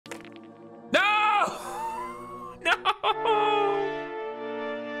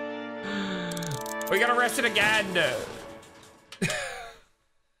We got arrested again.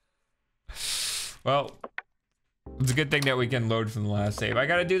 Well, it's a good thing that we can load from the last save. I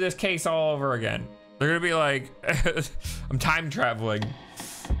gotta do this case all over again. They're gonna be like, I'm time traveling.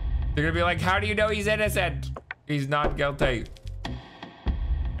 They're gonna be like, how do you know he's innocent? He's not guilty.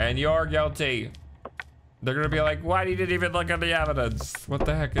 And you're guilty. They're gonna be like, why didn't you even look at the evidence? What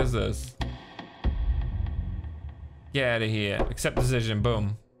the heck is this? Get out of here. Accept decision,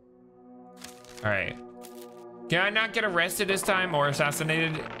 boom. All right. Can I not get arrested this time or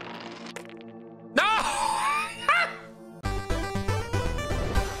assassinated? No!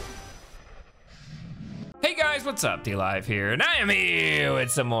 Hey guys, what's up? D-Live here, and I am here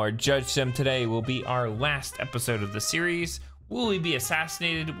with some more JudgeSim. Today will be our last episode of the series. Will we be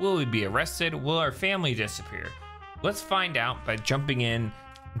assassinated? Will we be arrested? Will our family disappear? Let's find out by jumping in,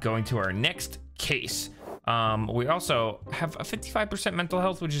 going to our next case. We also have a 55% mental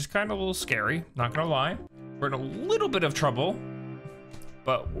health, which is kind of a little scary, not gonna lie. We're in a little bit of trouble,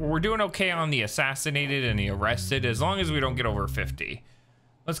 but we're doing okay on the assassinated and the arrested, as long as we don't get over 50.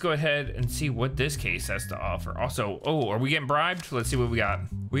 Let's go ahead and see what this case has to offer. Also, oh, are we getting bribed? Let's see what we got.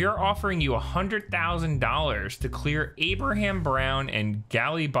 We are offering you $100,000 to clear Abraham Brown and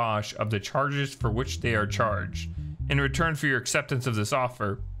Gally Bosch of the charges for which they are charged. In return for your acceptance of this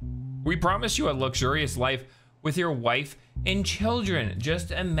offer, we promise you a luxurious life with your wife and children.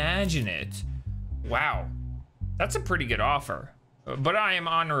 Just imagine it. Wow, that's a pretty good offer, but I am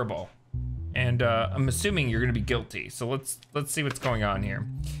honorable. And I'm assuming you're gonna be guilty. So let's see what's going on here.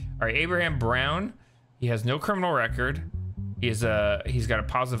 All right, Abraham Brown, he has no criminal record. He's got a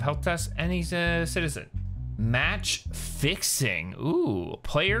positive health test, and he's a citizen. Match fixing. Ooh,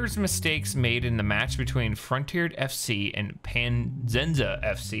 players' mistakes made in the match between Frontier FC and Panzenza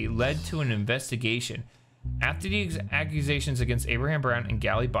FC led to an investigation. After the accusations against Abraham Brown and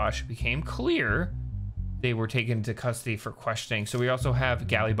Gally Bosch became clear, they were taken into custody for questioning. So we also have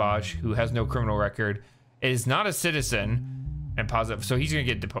Gally Bosch, who has no criminal record, is not a citizen, and positive. So he's gonna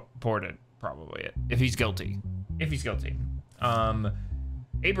get deported, probably, if he's guilty. If he's guilty.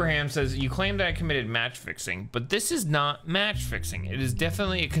 Abraham says, you claim that I committed match fixing, but this is not match fixing. It is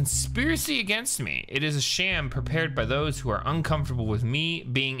definitely a conspiracy against me. It is a sham prepared by those who are uncomfortable with me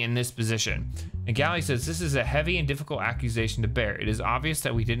being in this position. And Gally says, this is a heavy and difficult accusation to bear. It is obvious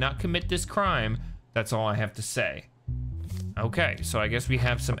that we did not commit this crime. That's all I have to say. Okay, so I guess we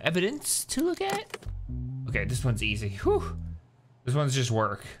have some evidence to look at. Okay, this one's easy. Whew. This one's just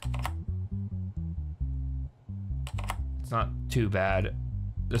work. It's not too bad.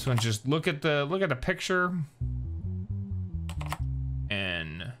 This one's just look at the picture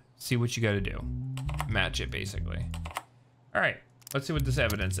and see what you got to do. Match it, basically. All right, let's see what this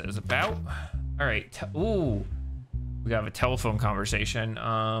evidence is about. All right. Ooh, we got a telephone conversation.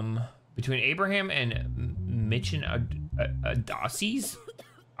 Between Abraham and Mitch Odysseys.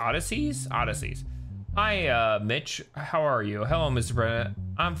 Hi, Mitch. How are you? Hello, Mr. President.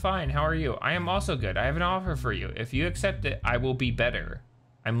 I'm fine. How are you? I am also good. I have an offer for you. If you accept it, I will be better.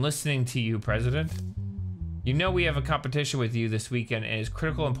 I'm listening to you, President. You know we have a competition with you this weekend and it is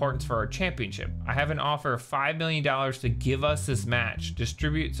critical importance for our championship. I have an offer of $5 million to give us this match.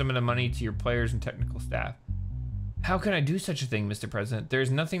 Distribute some of the money to your players and technical staff. How can I do such a thing, Mr. President? There's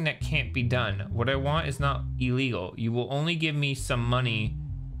nothing that can't be done. What I want is not illegal. You will only give me some money.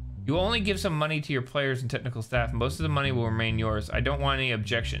 You will only give some money to your players and technical staff. Most of the money will remain yours. I don't want any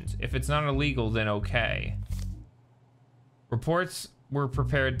objections. If it's not illegal, then okay. Reports were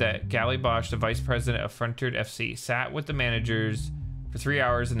prepared that Gally Bosch, the vice president of Frontier FC, sat with the managers for 3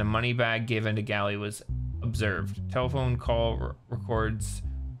 hours and the money bag given to Gally was observed. Telephone call records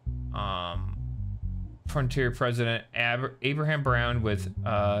Frontier president Abraham Brown with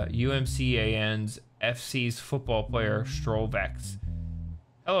UMCAN's FC's football player Stroll Vex.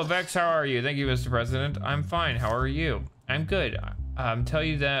 Hello Vex, how are you? Thank you, Mr. President. I'm fine, how are you? I'm good. Tell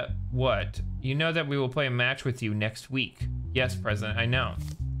you that what? You know that we will play a match with you next week. Yes, President, I know.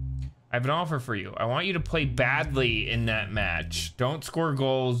 I have an offer for you. I want you to play badly in that match. Don't score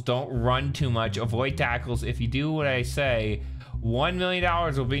goals, don't run too much, avoid tackles. If you do what I say, $1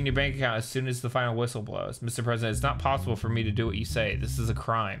 million will be in your bank account as soon as the final whistle blows. Mr. President, it's not possible for me to do what you say. This is a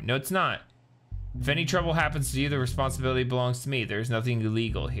crime. No, it's not. If any trouble happens to you, the responsibility belongs to me. There's nothing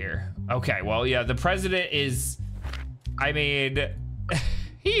illegal here. Okay, well, yeah, the president is, I mean,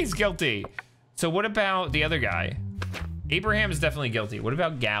 he's guilty. So what about the other guy? Abraham is definitely guilty. What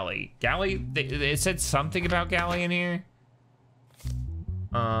about Gally? Gally, it said something about Gally in here.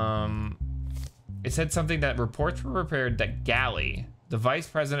 It said something that reports were prepared that Gally, the vice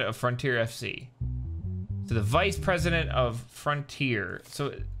president of Frontier FC. So the vice president of Frontier.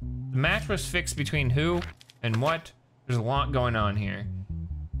 So The match was fixed between who and what? There's a lot going on here.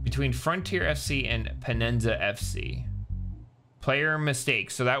 Between Frontier FC and Penenza FC. Player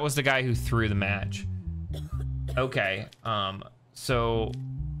mistake. So that was the guy who threw the match. Okay. So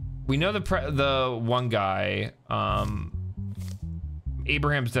we know the one guy.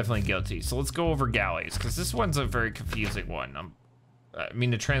 Abraham's definitely guilty. So let's go over galleys, because this one's a very confusing one. I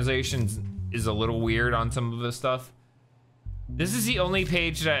mean, the translation is a little weird on some of this stuff. This is the only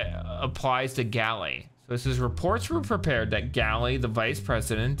page that applies to galley. So this is reports were prepared that Galley, the vice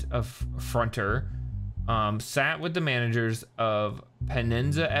president of Frontier, sat with the managers of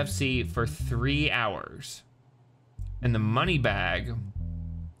Penenza FC for 3 hours. And the money bag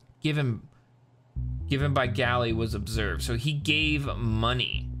given by Galley was observed. So he gave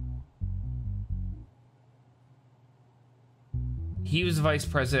money. He was vice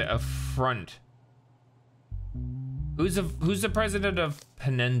president of Front. Who's the president of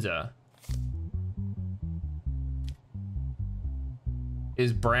Penenza?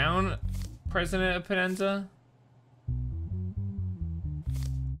 Is Brown president of Penenza?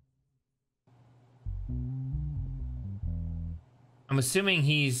 I'm assuming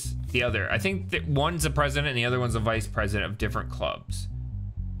he's the other. I think that one's a president and the other one's a vice president of different clubs.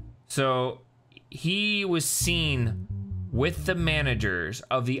 So he was seen with the managers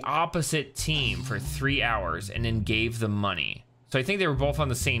of the opposite team for 3 hours and then gave them money. So I think they were both on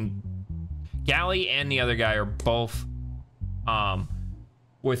the same. Galley and the other guy are both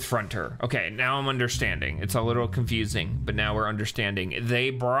with Frontier. Okay, now I'm understanding. It's a little confusing, but now we're understanding. They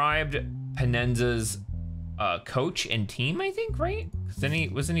bribed Penenza's coach and team, I think, right? Because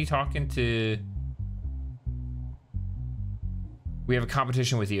then wasn't he talking to? We have a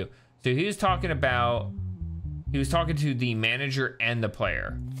competition with you. So he was talking to the manager and the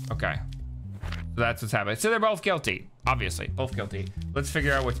player. Okay, so that's what's happening. So they're both guilty, obviously, both guilty. Let's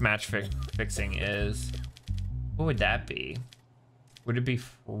figure out what match fixing is. What would that be? Would it be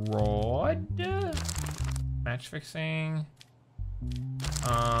fraud? Match fixing.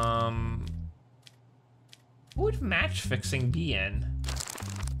 What would match fixing be in?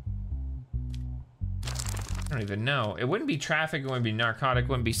 I don't even know. It wouldn't be traffic, it wouldn't be narcotic, it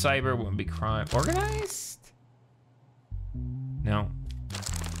wouldn't be cyber, it wouldn't be crime. Organized? No.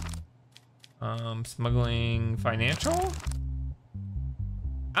 Smuggling, financial?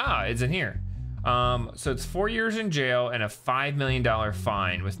 Ah, it's in here. So it's 4 years in jail and a $5 million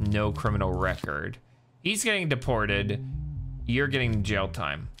fine with no criminal record. He's getting deported. You're getting jail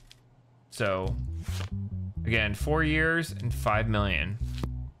time. So again, 4 years and $5 million.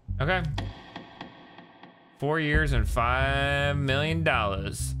 Okay. 4 years and $5 million.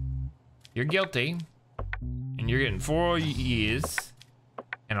 You're guilty. And you're getting 4 years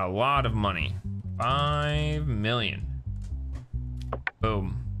and a lot of money. 5 million.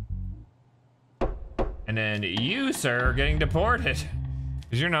 Boom. And then you, sir, are getting deported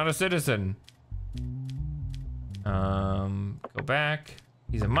because you're not a citizen. Go back.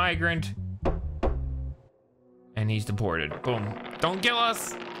 He's a migrant. And he's deported. Boom. Don't kill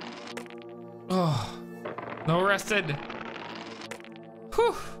us. Oh, no arrested.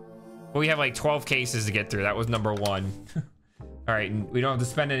 Whew. Well, we have like 12 cases to get through. That was number 1. All right, we don't have to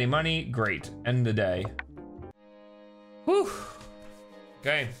spend any money. Great, end the day. Whew.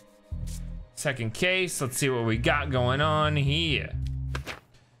 Okay. Second case, let's see what we got going on here.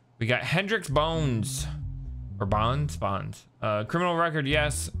 We got Hendrix Bones. Or Bonds? Bonds. Criminal record,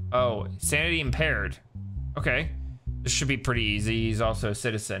 yes. Oh, sanity impaired. Okay. This should be pretty easy. He's also a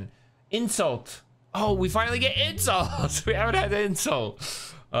citizen. Insult. Oh, we finally get insults. We haven't had an insult.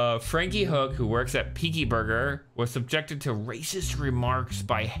 Frankie Hook, who works at Peaky Burger, was subjected to racist remarks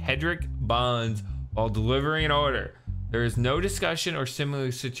by Hendrix Bonds while delivering an order. There is no discussion or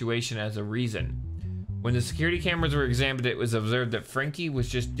similar situation as a reason. When the security cameras were examined, it was observed that Frankie was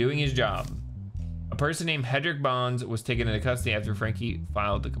just doing his job. A person named Hendrix Bonds was taken into custody after Frankie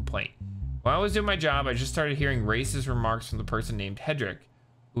filed the complaint. While I was doing my job, I just started hearing racist remarks from the person named Hendrix,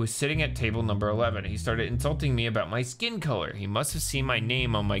 who was sitting at table number 11. He started insulting me about my skin color. He must have seen my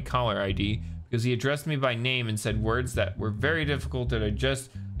name on my caller ID because he addressed me by name and said words that were very difficult and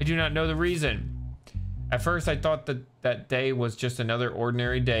I do not know the reason. At first, I thought that day was just another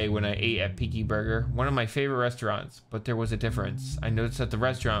ordinary day when I ate at Peaky Burger, one of my favorite restaurants, but there was a difference. I noticed that the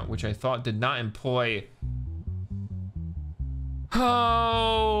restaurant, which I thought did not employ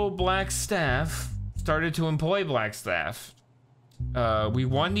black staff, started to employ black staff. We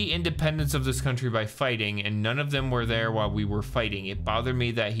won the independence of this country by fighting, and none of them were there while we were fighting. It bothered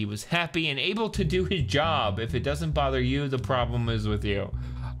me that he was happy and able to do his job. If it doesn't bother you, the problem is with you.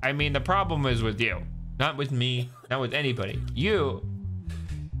 I mean, the problem is with you. Not with me, not with anybody. You.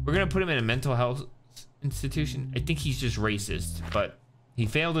 We're gonna put him in a mental health institution. I think he's just racist, but he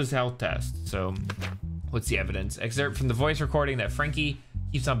failed his health test. So what's the evidence? Excerpt from the voice recording that Frankie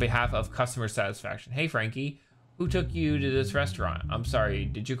keeps on behalf of customer satisfaction. Hey, Frankie, who took you to this restaurant? I'm sorry,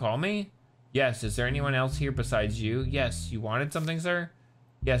 did you call me? Yes, is there anyone else here besides you? Yes, you wanted something, sir?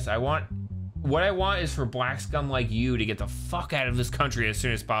 Yes, what I want is for black scum like you to get the fuck out of this country as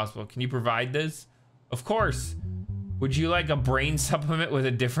soon as possible. Can you provide this? Of course. Would you like a brain supplement with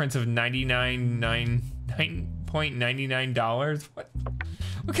a difference of $99.99?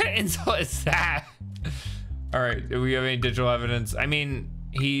 What kind of insult is that? All right, do we have any digital evidence? I mean,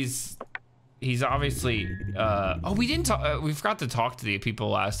 he's obviously, oh, we didn't talk, we forgot to talk to the people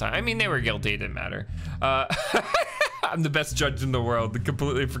last time. I mean, they were guilty, it didn't matter. I'm the best judge in the world. I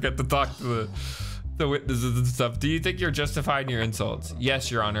completely forget to talk to the witnesses and stuff. Do you think you're justified in your insults?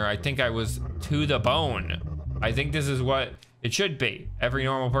 Yes, Your Honor. I think I was to the bone. I think this is what it should be. Every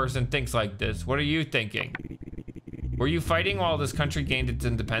normal person thinks like this. What are you thinking? Were you fighting while this country gained its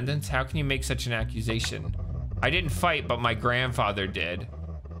independence? How can you make such an accusation? I didn't fight, but my grandfather did.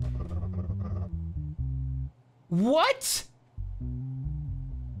 What?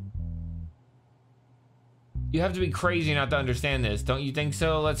 You have to be crazy not to understand this. Don't you think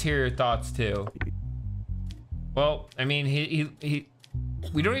so? Let's hear your thoughts too. Well, I mean,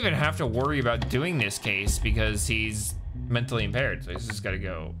 we don't even have to worry about doing this case because he's mentally impaired. So he's just got to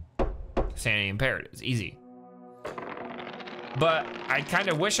go sanity impaired. It's easy. But I kind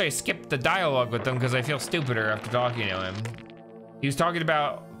of wish I skipped the dialogue with him because I feel stupider after talking to him. He was talking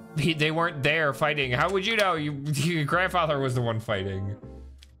about they weren't there fighting. How would you know? Your grandfather was the one fighting.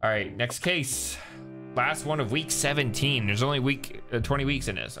 All right, next case. Last one of week 17. There's only 20 weeks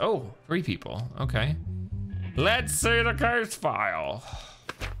in this. Oh, 3 people. Okay. Let's see the case file.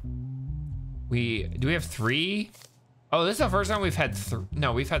 Do we have 3? Oh, this is the first time we've had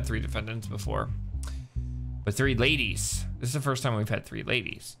no, we've had 3 defendants before. But 3 ladies. This is the first time we've had 3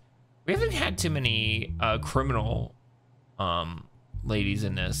 ladies. We haven't had too many criminal ladies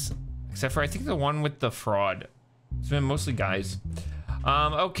in this, except for I think the one with the fraud. It's been mostly guys.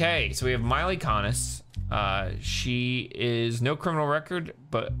 Okay, so we have Miley Conis. She is no criminal record,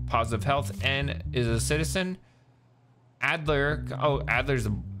 but positive health and is a citizen. Adler, oh, Adler's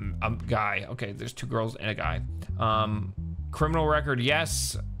a guy. Okay, there's 2 girls and a guy. Criminal record,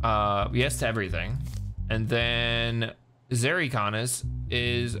 yes. Yes to everything. And then Zeri Conis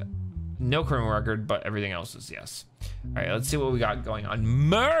is no criminal record, but everything else is yes. All right, let's see what we got going on.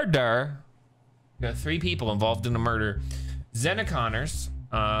 Murder. We got 3 people involved in a murder. Zena Connors,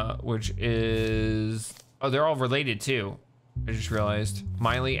 which is, oh, they're all related too. I just realized.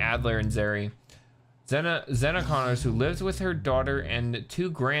 Miley, Adler, and Zeri. Zena Connors, who lives with her daughter and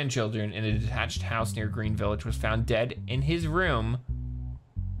 2 grandchildren in a detached house near Green Village, was found dead in his room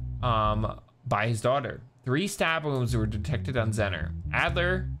by his daughter. 3 stab wounds were detected on Zener.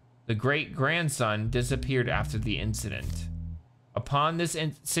 Adler, the great-grandson, disappeared after the incident. Upon this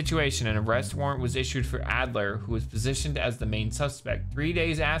situation, an arrest warrant was issued for Adler, who was positioned as the main suspect. 3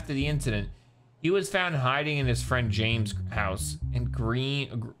 days after the incident, he was found hiding in his friend James' house in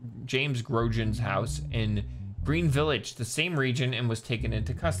James Grosjean's house in Green Village, the same region, and was taken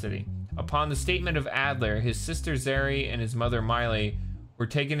into custody. Upon the statement of Adler, his sister Zeri and his mother Miley were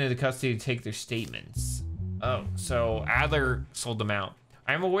taken into custody to take their statements. Oh, so Adler sold them out.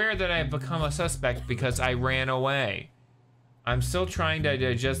 I am aware that I have become a suspect because I ran away. I'm still trying to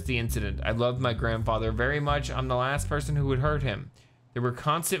digest the incident. I loved my grandfather very much. I'm the last person who would hurt him. There were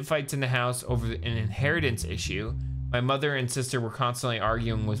constant fights in the house over an inheritance issue. My mother and sister were constantly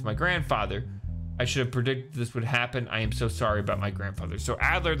arguing with my grandfather. I should have predicted this would happen. I am so sorry about my grandfather. So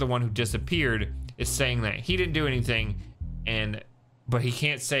Adler, the one who disappeared, is saying that he didn't do anything, but he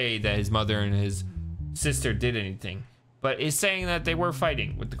can't say that his mother and his sister did anything, but is saying that they were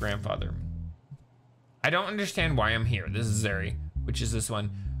fighting with the grandfather. I don't understand why I'm here. This is Zeri, which is this one.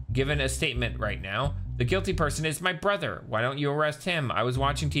 Given a statement right now. The guilty person is my brother. Why don't you arrest him? I was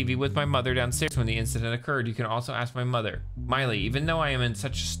watching TV with my mother downstairs when the incident occurred. You can also ask my mother. Miley, even though I am in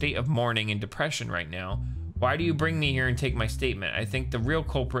such a state of mourning and depression right now, why do you bring me here and take my statement? I think the real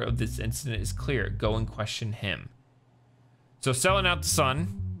culprit of this incident is clear. Go and question him. So selling out the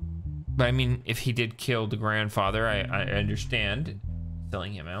son. But I mean, if he did kill the grandfather, I understand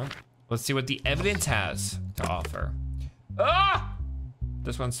selling him out. Let's see what the evidence has to offer. Ah!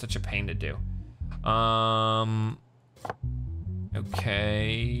 This one's such a pain to do.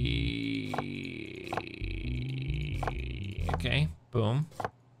 Okay. Okay, boom.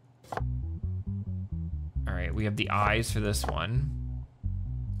 All right, we have the eyes for this one.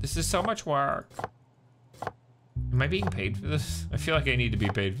 This is so much work. Am I being paid for this? I feel like I need to be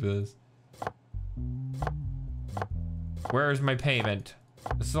paid for this. Where is my payment?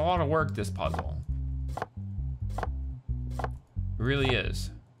 This is a lot of work, this puzzle. It really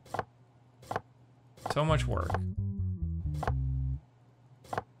is. So much work.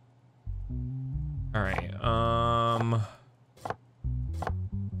 All right, let's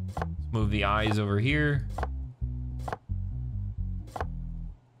move the eyes over here.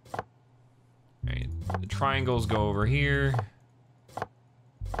 All right, the triangles go over here.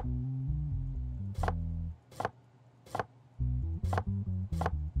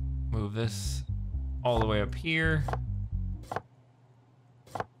 Move this all the way up here.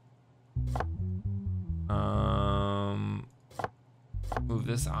 Move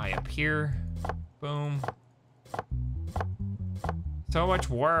this eye up here. Boom. So much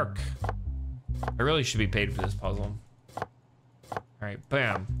work. I really should be paid for this puzzle. All right,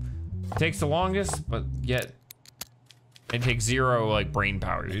 bam. It takes the longest, but yet it takes zero like brain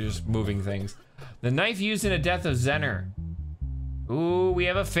power. You're just moving things. The knife used in the death of Zenner. Ooh, we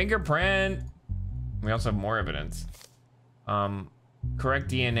have a fingerprint. We also have more evidence. Correct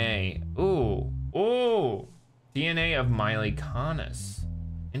DNA. Ooh. DNA of Miley Canis.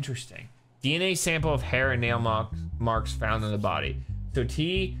 Interesting. DNA sample of hair and nail marks found in the body. So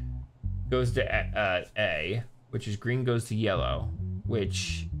T goes to A, which is green goes to yellow,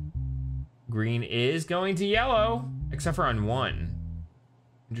 which green is going to yellow, except for on one.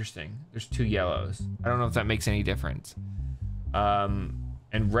 Interesting. There's 2 yellows. I don't know if that makes any difference.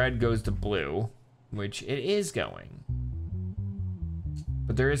 And red goes to blue, which it is going.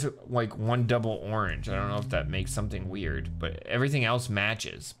 But there is like 1 double orange. I don't know if that makes something weird, but everything else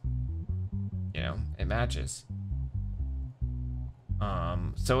matches. You know, it matches.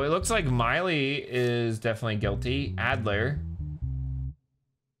 So it looks like Miley is definitely guilty. Adler.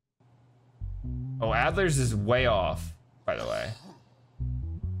 Oh, Adler's is way off, by the way.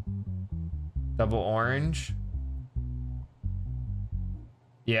 Double orange.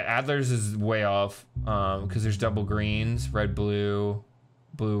 Yeah, Adler's is way off, because there's double greens, red, blue,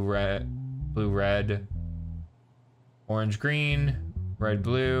 blue, red, orange, green, red,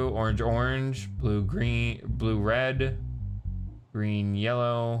 blue, orange, orange, blue, green, blue, red, green,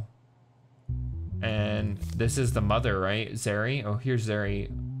 yellow. And this is the mother, right? Zeri. Oh, here's Zeri.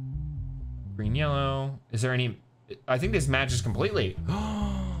 Green, yellow. Is there any... I think this matches completely.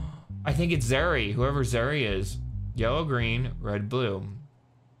 I think it's Zeri. Whoever Zeri is. Yellow, green, red, blue.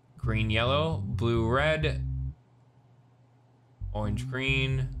 Green, yellow, blue, red, orange,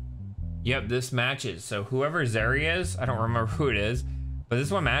 green. Yep, this matches. So whoever Zeri is, I don't remember who it is, but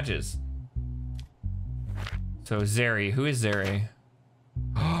this one matches. So Zeri, who is Zeri?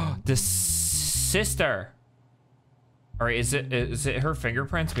 The sister. All right, is it her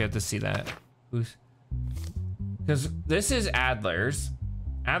fingerprints? We have to see that. Who's? Because this is Adler's.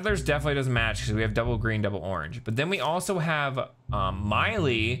 Adler's definitely doesn't match because we have double green, double orange. But then we also have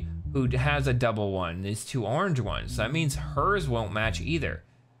Miley, who has a double one. These 2 orange ones. So that means hers won't match either.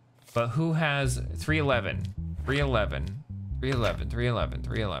 But who has 311? 311. 311. 311.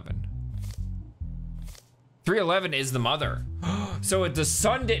 311. 311 is the mother. So the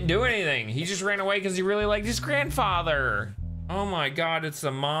son didn't do anything. He just ran away because he really liked his grandfather. Oh my God, it's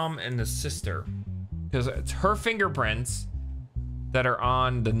the mom and the sister. Because it's her fingerprints that are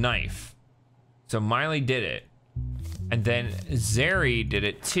on the knife. So Miley did it. And then Zeri did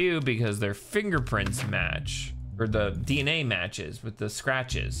it too because their fingerprints match. Or the DNA matches with the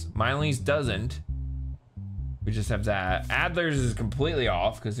scratches. Miley's doesn't. We just have that. Adler's is completely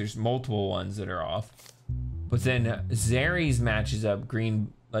off because there's multiple ones that are off. But then Zeri's matches up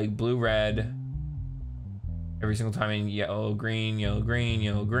green, like blue, red. Every single time in yellow, green, yellow, green,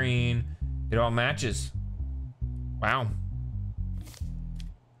 yellow, green. It all matches. Wow.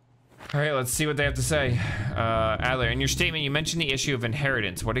 All right, let's see what they have to say. Adler, in your statement, you mentioned the issue of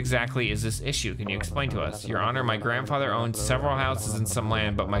inheritance. What exactly is this issue? Can you explain to us? Your Honor, my grandfather owned several houses and some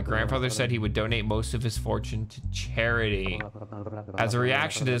land, but my grandfather said he would donate most of his fortune to charity. As a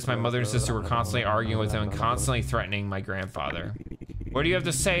reaction to this, my mother and sister were constantly arguing with him and constantly threatening my grandfather. What do you have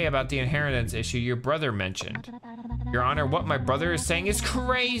to say about the inheritance issue your brother mentioned? Your Honor, what my brother is saying is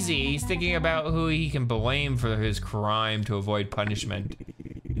crazy. He's thinking about who he can blame for his crime to avoid punishment.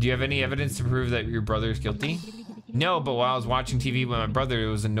 Do you have any evidence to prove that your brother is guilty? No, but while I was watching TV with my brother, there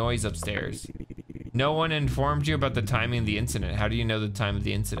was a noise upstairs. No one informed you about the timing of the incident. How do you know the time of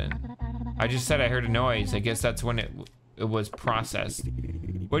the incident? I just said I heard a noise. I guess that's when it was processed.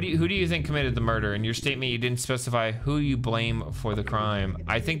 Who do you think committed the murder? In your statement, you didn't specify who you blame for the crime.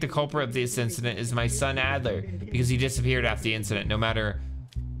 I think the culprit of this incident is my son Adler, because he disappeared after the incident. No matter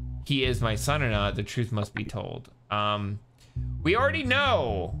he is my son or not, the truth must be told. We already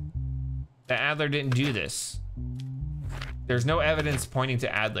know that Adler didn't do this. There's no evidence pointing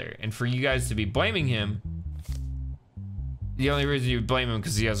to Adler, and for you guys to be blaming him, the only reason you blame him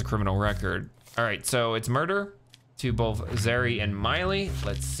because he has a criminal record. All right, so it's murder to both Zeri and Miley.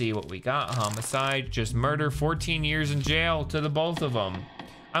 Let's see what we got. Homicide, just murder, 14 years in jail to the both of them.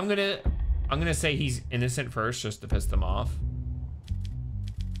 I'm gonna say he's innocent first, just to piss them off.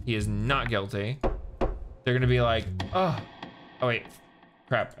 He is not guilty. They're gonna be like, oh wait,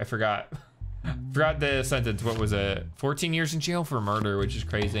 crap, I forgot. Forgot the sentence. What was it? 14 years in jail for murder, which is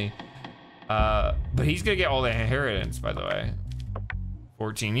crazy. But he's gonna get all the inheritance, by the way.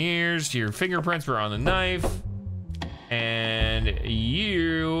 14 years, your fingerprints were on the knife, and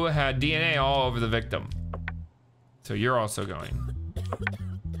you had DNA all over the victim. So you're also going.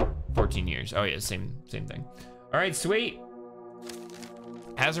 14 years. Oh yeah, same thing. All right, sweet.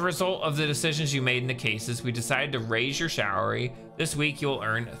 As a result of the decisions you made in the cases, we decided to raise your salary. This week you'll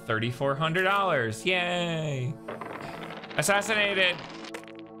earn $3,400. Yay! Assassinated.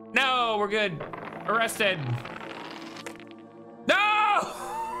 No, we're good. Arrested. No!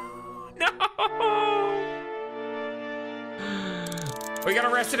 No! We got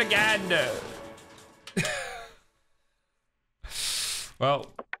arrested again. Well,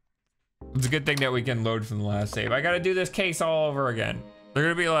 it's a good thing that we can load from the last save. I gotta do this case all over again. They're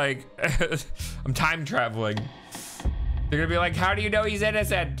gonna be like, I'm time traveling. They're gonna be like, how do you know he's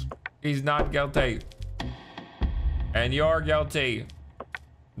innocent? He's not guilty. And you're guilty.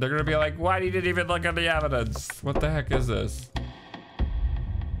 They're gonna be like, why didn't you even look at the evidence? What the heck is this?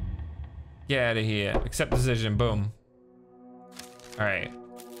 Get out of here. Accept decision, boom. All right.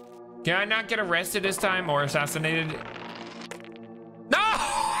 Can I not get arrested this time or assassinated? No!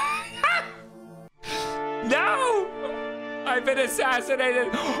 No! I've been assassinated.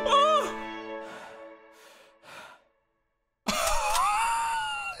 Oh!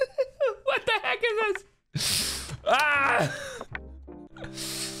 What the heck is this? Ah!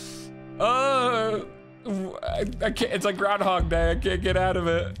 I can't, it's like Groundhog Day. I can't get out of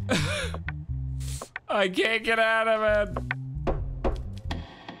it. I can't get out of it.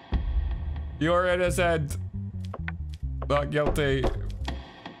 You're innocent. Not guilty.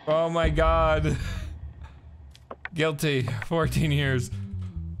 Oh my God. Guilty. 14 years.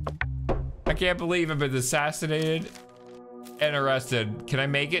 I can't believe I've been assassinated and arrested. Can I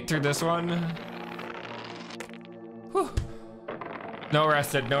make it through this one? Whew. No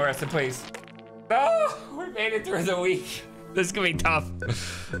arrested, please. No, we made it through the week. This is gonna be tough.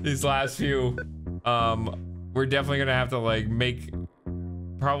 These last few, we're definitely gonna have to like make,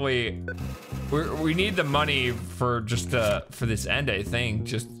 probably, we need the money for just for this end, I think,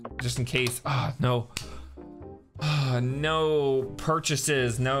 just in case. Oh no. No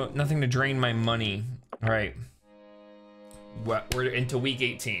purchases, nothing to drain my money. All right, we're into week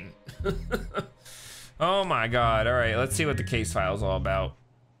 18. Oh my God. All right, let's see what the case file is all about.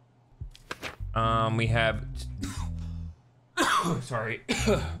 We have, sorry,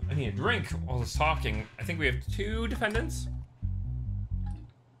 I need a drink all this talking. I think we have 2 defendants.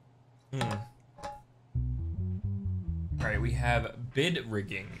 All right, we have bid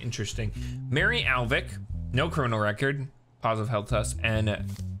rigging, interesting. Mary Alvick, no criminal record, positive health test, and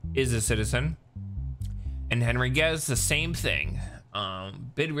is a citizen. And Henry Gez, the same thing.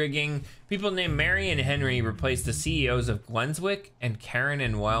 Bid rigging, people named Mary and Henry replaced the CEOs of Glenswick and Karen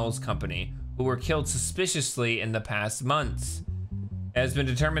and Wells Company, who were killed suspiciously in the past months. It has been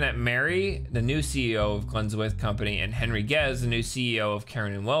determined that Mary, the new CEO of Glenswick Company, and Henry Gez, the new CEO of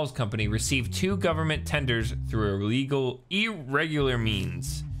Karen and Wells Company, received 2 government tenders through irregular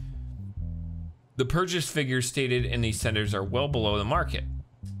means. The purchase figures stated in these tenders are well below the market.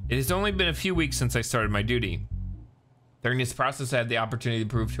 It has only been a few weeks since I started my duty. During this process, I had the opportunity to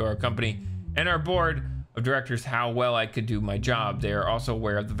prove to our company and our board of directors how well I could do my job. They are also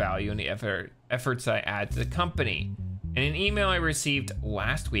aware of the value and the efforts I add to the company. In an email I received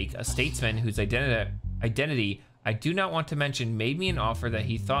last week, a statesman whose identity I do not want to mention made me an offer that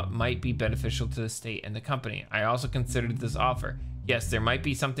he thought might be beneficial to the state and the company. I also considered this offer. Yes, there might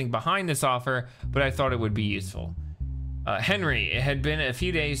be something behind this offer, but I thought it would be useful. Henry, it had been a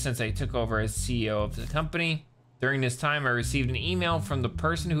few days since I took over as CEO of the company. During this time, I received an email from the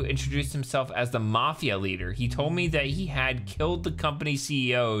person who introduced himself as the mafia leader. He told me that he had killed the company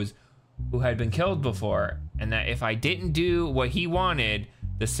CEOs who had been killed before, and that if I didn't do what he wanted,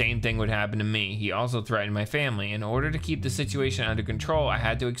 the same thing would happen to me. He also threatened my family. In order to keep the situation under control, I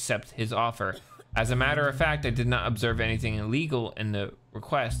had to accept his offer. As a matter of fact, I did not observe anything illegal in the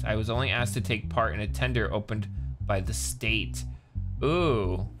request. I was only asked to take part in a tender opened by the state.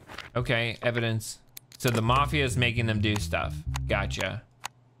 Ooh, okay, evidence. So the mafia is making them do stuff. Gotcha.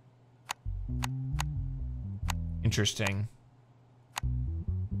 Interesting.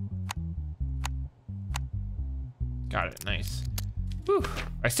 Got it, nice. Whew.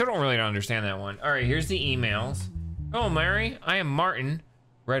 I still don't really understand that one. All right, here's the emails. Oh, Mary, I am Martin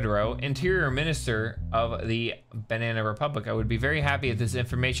Redrow, Interior Minister of the Banana Republic. I would be very happy if this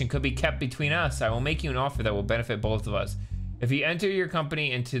information could be kept between us. I will make you an offer that will benefit both of us. If you enter your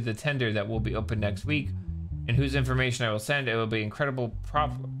company into the tender that will be open next week, and whose information I will send, it will be incredibly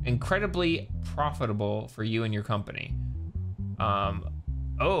profitable for you and your company.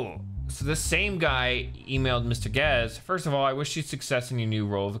 Oh, so this same guy emailed Mr. Gaz. First of all, I wish you success in your new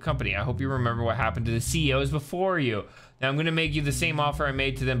role of the company. I hope you remember what happened to the CEOs before you. Now I'm gonna make you the same offer I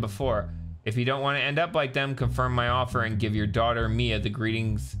made to them before. If you don't want to end up like them, confirm my offer and give your daughter Mia the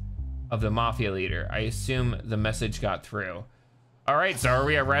greetings of the mafia leader. I assume the message got through. All right, so are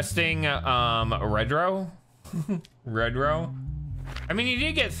we arresting Redrow? Redrow? I mean, he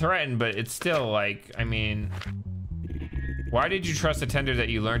did get threatened, but it's still like, I mean, why did you trust a tender that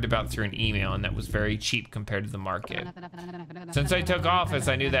you learned about through an email and that was very cheap compared to the market? Since I took office,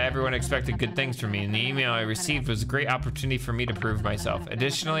 I knew that everyone expected good things from me, and the email I received was a great opportunity for me to prove myself.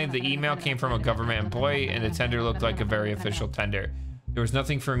 Additionally, the email came from a government employee, and the tender looked like a very official tender. There was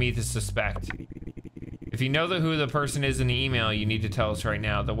nothing for me to suspect. If you know who the person is in the email, you need to tell us right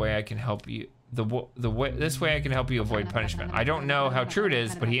now. The way I can help you, this way I can help you avoid punishment. I don't know how true it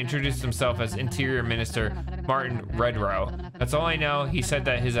is, but he introduced himself as Interior Minister Martin Redrow. That's all I know. He said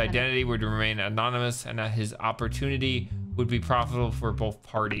that his identity would remain anonymous and that his opportunity would be profitable for both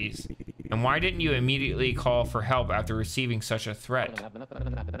parties. And why didn't you immediately call for help after receiving such a threat?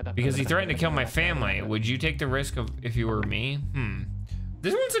 Because he threatened to kill my family. Would you take the risk of if you were me?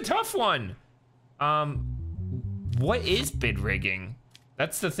 This one's a tough one. What is bid rigging?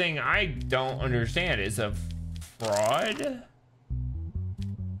 That's the thing I don't understand. Is a fraud?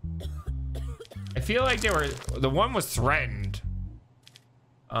 I feel like the one was threatened.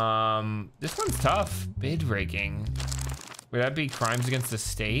 This one's tough. Bid rigging. Would that be crimes against the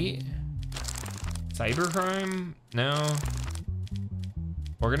state? Cybercrime? No.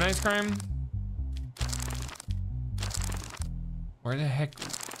 Organized crime? Where the heck?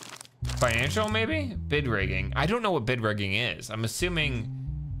 Financial, maybe? Bid rigging. I don't know what bid rigging is. I'm assuming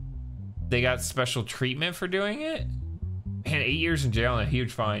they got special treatment for doing it. Man, 8 years in jail and a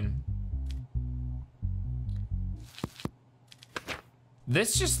huge fine.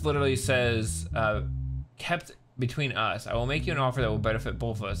 This just literally says, kept between us. I will make you an offer that will benefit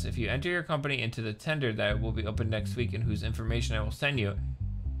both of us. If you enter your company into the tender that will be open next week and whose information I will send you,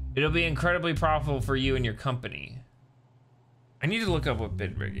 it'll be incredibly profitable for you and your company. I need to look up what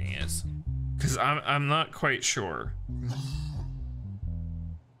bid rigging is, because I'm not quite sure.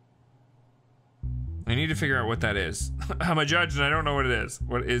 I need to figure out what that is. I'm a judge and I don't know what it is.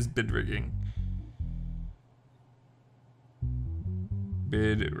 What is bid rigging?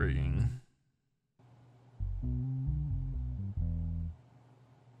 Bid rigging.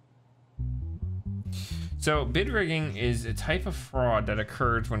 So bid rigging is a type of fraud that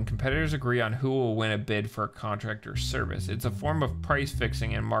occurs when competitors agree on who will win a bid for a contract or service. It's a form of price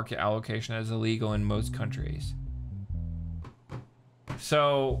fixing and market allocation that is illegal in most countries.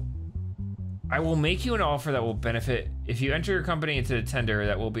 So I will make you an offer that will benefit if you enter your company into the tender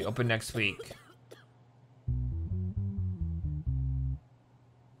that will be open next week.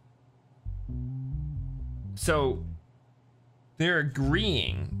 So they're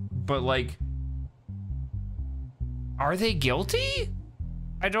agreeing, but like, are they guilty?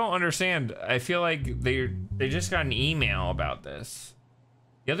 I don't understand. I feel like they just got an email about this.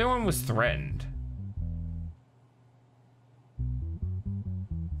 The other one was threatened.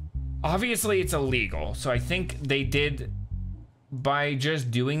 Obviously it's illegal, so I think they did, by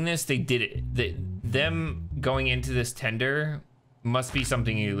just doing this, they did it. Them going into this tender must be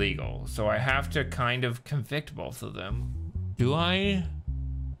something illegal, so I have to kind of convict both of them. Do I?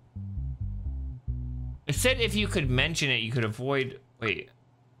 It said if you could mention it, you could avoid. Wait.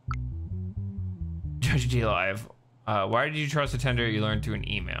 Judge D Live. Why did you trust a tender you learned through an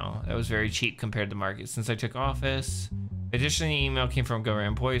email? That was very cheap compared to the market. Since I took office. Additionally, the email came from a government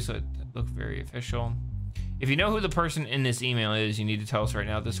employee, so it looked very official. If you know who the person in this email is, you need to tell us right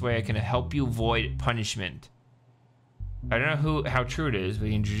now. This way I can help you avoid punishment. I don't know how true it is, but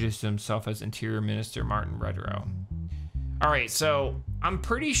he introduced himself as Interior Minister Martin Redrow. All right, so I'm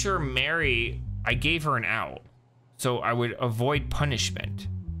pretty sure Mary, I gave her an out, so I would avoid punishment.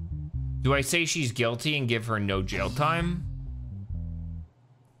 Do I say she's guilty and give her no jail time?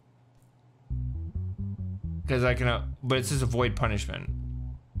 Because I can, but it says avoid punishment.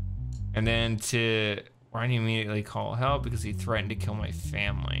 And then to why didn't he immediately call help? Because he threatened to kill my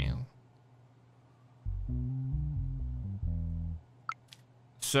family.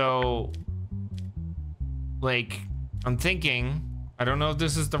 So, like, I'm thinking, I don't know if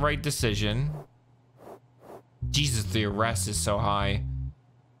this is the right decision. Jesus, the arrest is so high.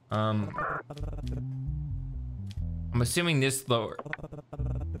 I'm assuming this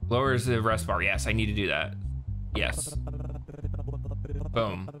lowers the arrest bar. Yes, I need to do that. Yes.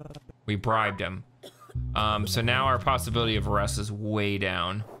 Boom. We bribed him. So now our possibility of arrest is way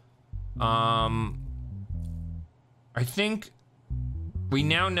down. I think we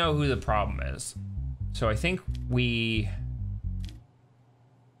now know who the problem is. So I think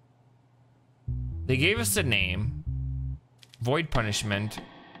they gave us a name, void punishment.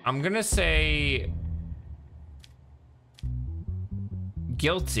 I'm gonna say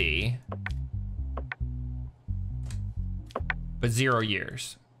guilty, but 0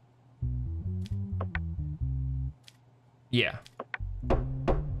 years. Yeah.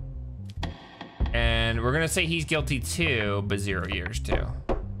 And we're gonna say he's guilty too, but 0 years too.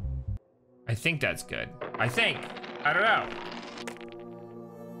 I think that's good. I think. I don't know.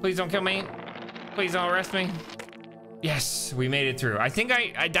 Please don't kill me. Please don't arrest me. Yes, we made it through. I think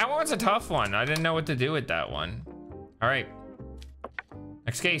that one's a tough one. I didn't know what to do with that one. All right.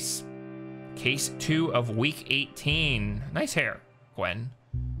 Next case. Case 2 of week 18. Nice hair, Gwen.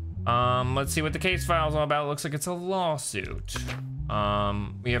 Let's see what the case file is all about. Looks like it's a lawsuit.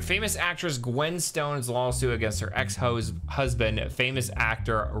 We have famous actress Gwen Stone's lawsuit against her ex-husband, famous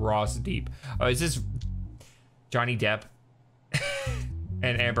actor Ross Deep. Oh, is this Johnny Depp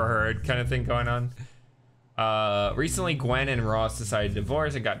and Amber Heard kind of thing going on? Recently, Gwen and Ross decided to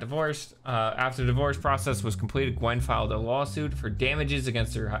divorce and got divorced. After the divorce process was completed, Gwen filed a lawsuit for damages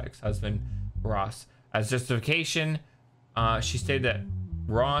against her ex-husband, Ross. As justification, she stated that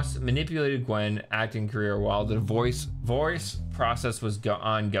Ross manipulated Gwen's acting career while the divorce process was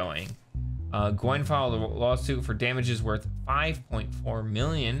ongoing. Gwen filed a lawsuit for damages worth $5.4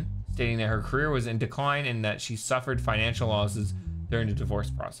 million, stating that her career was in decline and that she suffered financial losses during the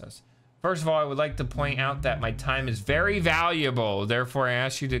divorce process. First of all, I would like to point out that my time is very valuable. Therefore, I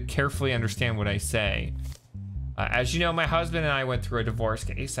ask you to carefully understand what I say. As you know, my husband and I went through a divorce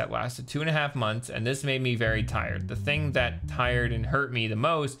case that lasted 2.5 months, and this made me very tired. The thing that tired and hurt me the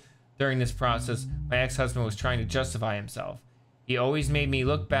most during this process, my ex-husband was trying to justify himself. He always made me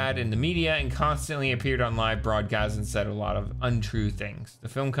look bad in the media and constantly appeared on live broadcasts and said a lot of untrue things. The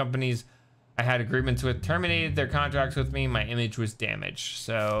film companies I had agreements with terminated their contracts with me. My image was damaged.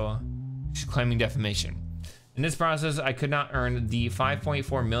 So she's claiming defamation. In this process, I could not earn the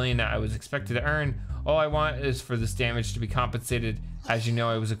 $5.4 million that I was expected to earn. All I want is for this damage to be compensated. As you know,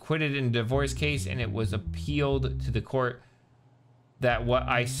 I was acquitted in a divorce case and it was appealed to the court that what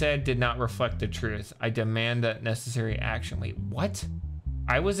I said did not reflect the truth. I demand that necessary action. Wait, what?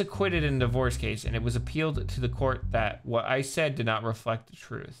 I was acquitted in a divorce case and it was appealed to the court that what I said did not reflect the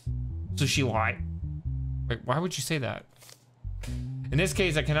truth. So she lied. Wait, why would you say that? In this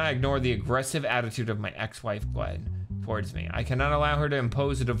case, I cannot ignore the aggressive attitude of my ex-wife, Gwen, towards me. I cannot allow her to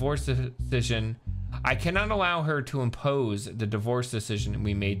impose a divorce decision. I cannot allow her to impose the divorce decision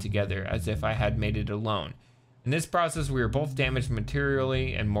we made together as if I had made it alone. In this process, we were both damaged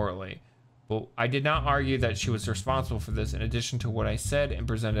materially and morally. But I did not argue that she was responsible for this. In addition to what I said and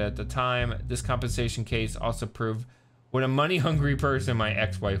presented at the time, this compensation case also proved what a money-hungry person my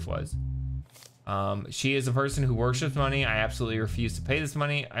ex-wife was. She is a person who worships money. I absolutely refuse to pay this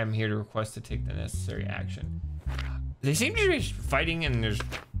money. I'm here to request to take the necessary action. They seem to be fighting and there's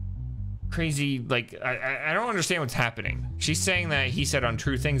crazy, like, I don't understand what's happening. She's saying that he said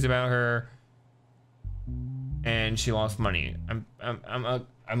untrue things about her and she lost money. I'm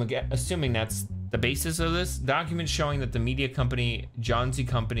assuming that's the basis of this. Documents showing that the media company, John Z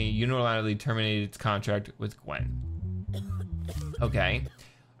Company, unilaterally terminated its contract with Gwen. Okay.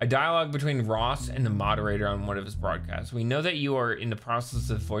 A dialogue between Ross and the moderator on one of his broadcasts. We know that you are in the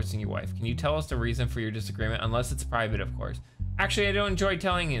process of divorcing your wife. Can you tell us the reason for your disagreement? Unless it's private, of course. Actually, I don't enjoy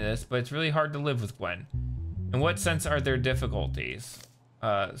telling you this, but it's really hard to live with Gwen. In what sense are there difficulties?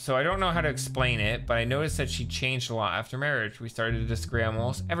 So I don't know how to explain it, but I noticed that she changed a lot after marriage. We started to disagree on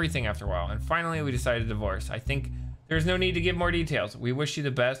almost everything after a while, and finally we decided to divorce. I think there's no need to give more details. We wish you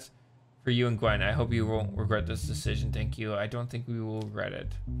the best for you and Gwen. I hope you won't regret this decision. Thank you. I don't think we will regret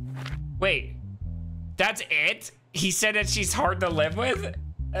it. Wait, that's it? He said that she's hard to live with?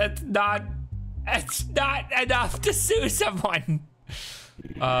 It's not enough to sue someone.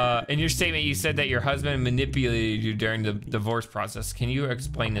 In your statement, you said that your husband manipulated you during the divorce process. Can you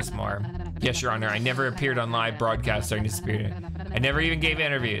explain this more? Yes, Your Honor. I never appeared on live broadcasts during this period. I never even gave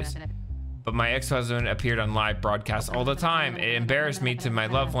interviews. but my ex-husband appeared on live broadcasts all the time. It embarrassed me to my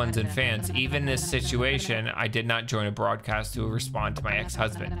loved ones and fans. Even in this situation, I did not join a broadcast to respond to my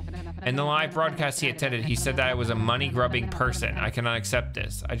ex-husband. In the live broadcast he attended, he said that I was a money-grubbing person. I cannot accept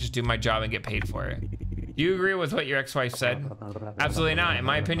this. I just do my job and get paid for it. Do you agree with what your ex-wife said? Absolutely not. In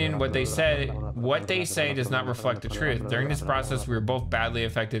my opinion, what they say does not reflect the truth. During this process, we were both badly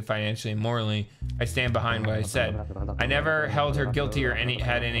affected financially and morally. I stand behind what I said. I never held her guilty or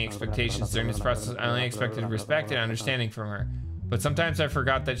had any expectations. During this process, I only expected respect and understanding from her. But sometimes I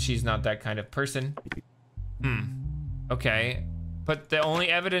forgot that she's not that kind of person. Okay. But the only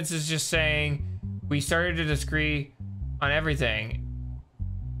evidence is just saying we started to disagree on everything.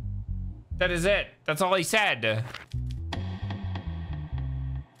 That is it. That's all he said.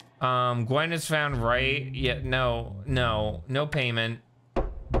 Gwen is found right. Yeah, no payment.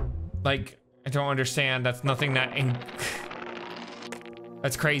 Like, I don't understand. That's nothing that...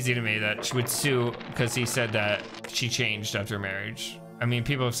 That's crazy to me that she would sue because he said that she changed after marriage. I mean,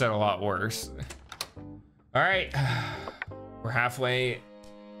 people have said a lot worse. All right. We're halfway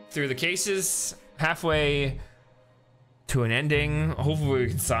through the cases. Halfway to an ending. Hopefully we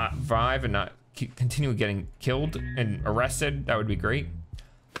can survive and not continue getting killed and arrested. That would be great.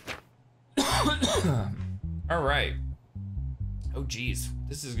 All right. Oh geez,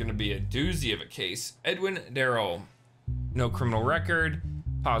 this is gonna be a doozy of a case. Edwin Darrell, no criminal record,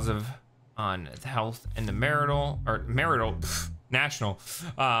 positive on the health and the national.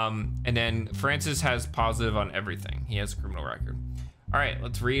 And then Francis has positive on everything. He has a criminal record. All right,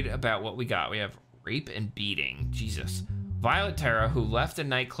 let's read about what we got. We have rape and beating. Jesus. Violet Terra, who left a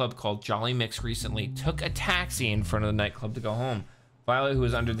nightclub called Jolly Mix recently, took a taxi in front of the nightclub to go home. Violet, who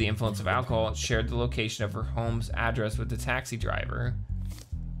was under the influence of alcohol, shared the location of her home's address with the taxi driver.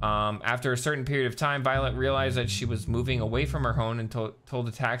 After a certain period of time, Violet realized that she was moving away from her home and told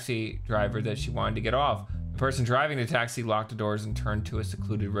the taxi driver that she wanted to get off. The person driving the taxi locked the doors and turned to a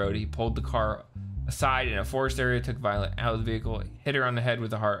secluded road. He pulled the car aside in a forest area, took Violet out of the vehicle, hit her on the head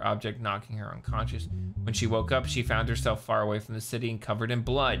with a hard object, knocking her unconscious. When she woke up, she found herself far away from the city and covered in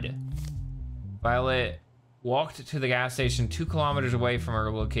blood. Violet walked to the gas station 2 kilometers away from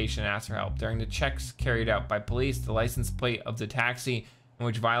her location and asked for help. During the checks carried out by police, the license plate of the taxi in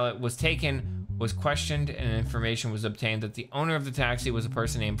which Violet was taken was questioned, and information was obtained that the owner of the taxi was a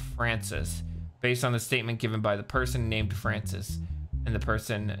person named Francis, based on the statement given by the person named Francis, and the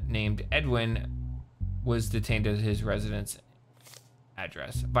person named Edwin was detained at his residence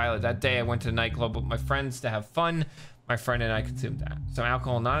address. Violet, that day I went to a nightclub with my friends to have fun. My friend and I consumed some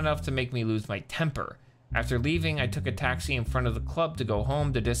alcohol, not enough to make me lose my temper. After leaving, I took a taxi in front of the club to go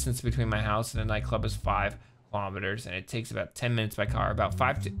home. The distance between my house and the nightclub is 5 kilometers, and it takes about 10 minutes by car. About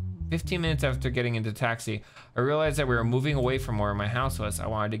 15 minutes after getting into the taxi, I realized that we were moving away from where my house was. I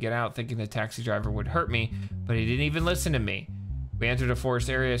wanted to get out, thinking the taxi driver would hurt me, but he didn't even listen to me. We entered a forest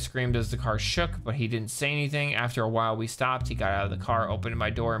area, screamed as the car shook, but he didn't say anything. After a while, we stopped. He got out of the car, opened my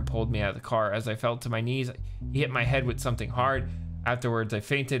door, and pulled me out of the car. As I fell to my knees, he hit my head with something hard. Afterwards, I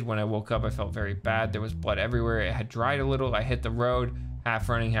fainted. When I woke up, I felt very bad. There was blood everywhere. It had dried a little. I hit the road, half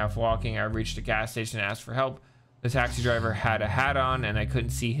running, half walking. I reached a gas station and asked for help. The taxi driver had a hat on, and I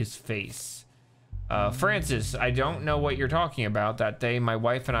couldn't see his face. Francis, I don't know what you're talking about. That day, my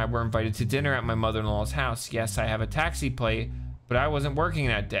wife and I were invited to dinner at my mother-in-law's house. Yes, I have a taxi plate, but I wasn't working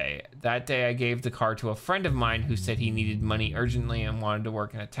that day. That day, I gave the car to a friend of mine who said he needed money urgently and wanted to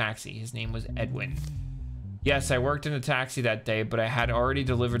work in a taxi. His name was Edwin. Yes, I worked in a taxi that day, but I had already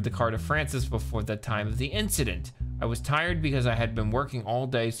delivered the car to Francis before the time of the incident. I was tired because I had been working all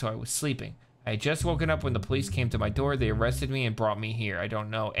day, so I was sleeping. I had just woken up when the police came to my door. They arrested me and brought me here. I don't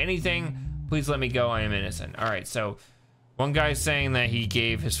know anything. Please let me go. I am innocent. All right, so one guy's saying that he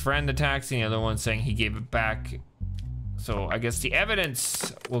gave his friend the taxi, and the other one's saying he gave it back. So I guess the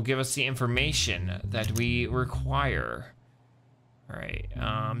evidence will give us the information that we require. All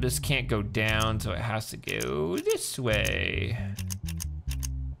right, this can't go down, so it has to go this way.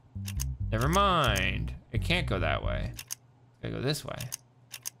 Never mind. It can't go that way. It's gotta go this way.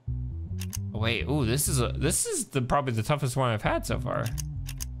 Oh, wait, ooh, this is probably the toughest one I've had so far. Does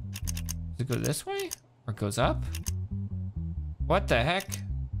it go this way? Or it goes up? What the heck?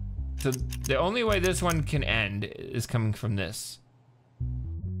 So the only way this one can end is coming from this.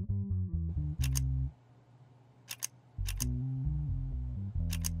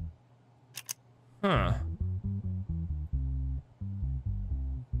 Huh.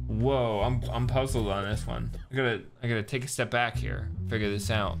 Whoa, I'm puzzled on this one. I gotta take a step back here, figure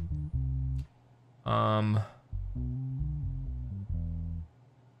this out.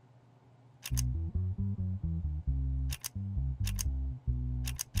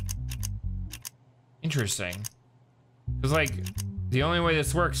 Interesting. Because, like, the only way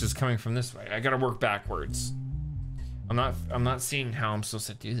this works is coming from this way. I gotta work backwards. I'm not seeing how I'm supposed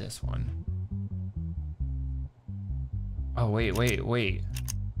to do this one. Oh, wait.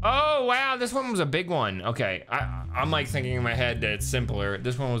 Oh, wow, this one was a big one. Okay, I'm like thinking in my head that it's simpler.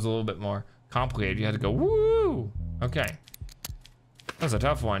 This one was a little bit more complicated. You had to go, woo! Okay. That was a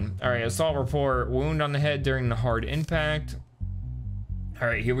tough one. All right, assault report, wound on the head during the hard impact. All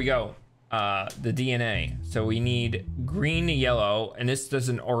right, here we go. The DNA. So we need green to yellow, and this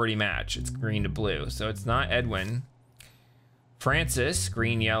doesn't already match. It's green to blue, so it's not Edwin. Francis,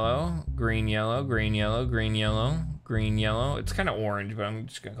 green, yellow, green, yellow, green, yellow, green, yellow, green, yellow. It's kind of orange, but I'm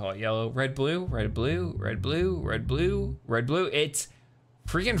just gonna call it yellow. Red, blue, red, blue, red, blue, red, blue, red, blue. It's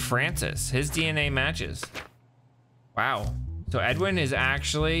freaking Francis. His DNA matches. Wow. So Edwin is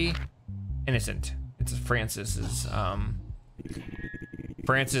actually innocent. It's Francis's,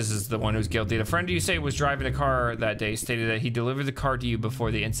 Francis is the one who's guilty. The friend you say was driving a car that day stated that he delivered the car to you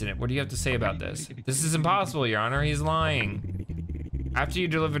before the incident. What do you have to say about this? This is impossible, Your Honor. He's lying. After you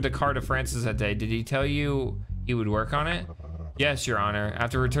delivered the car to Francis that day, did he tell you he would work on it? Yes, Your Honor.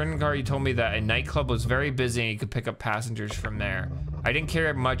 After returning the car, he told me that a nightclub was very busy and he could pick up passengers from there. I didn't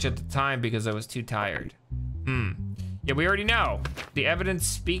care much at the time because I was too tired. Yeah, we already know. The evidence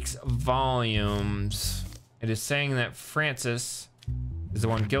speaks volumes. It is saying that Francis is the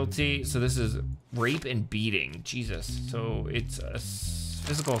one guilty. So this is rape and beating. Jesus. So it's a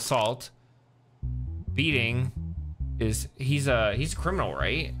physical assault. Beating is he's a criminal,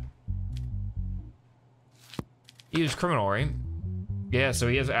 right? He was criminal, right? Yeah, so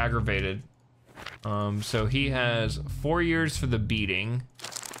he has aggravated. So he has 4 years for the beating.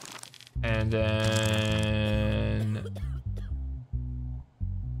 And then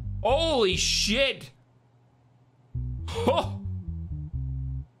holy shit. Oh.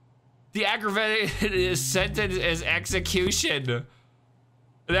 The aggravated is sentenced as execution.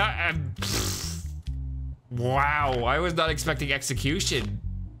 That, wow, I was not expecting execution.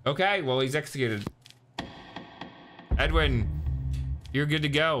 Okay, well, he's executed. Edwin, you're good to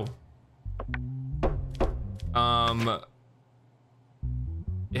go.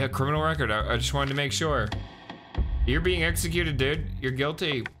 Yeah, criminal record. I just wanted to make sure. You're being executed, dude. You're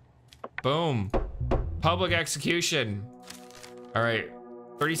guilty. Boom. Public execution. All right.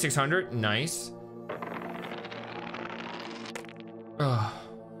 3,600. Nice. Oh,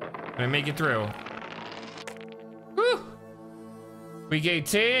 can I make it through? Woo! Week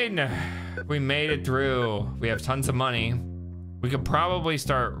 18. We made it through. We have tons of money. We could probably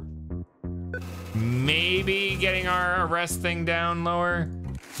start maybe getting our arrest thing down lower.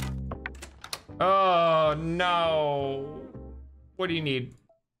 Oh no. What do you need?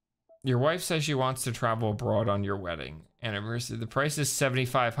 Your wife says she wants to travel abroad on your wedding anniversary. The price is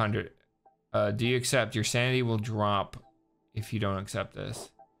 $7,500. Do you accept? Your sanity will drop if you don't accept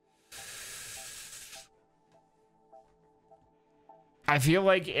this. I feel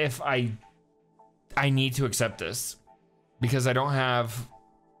like if I need to accept this because I don't have.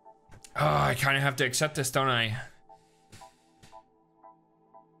 Oh, I kind of have to accept this, don't I?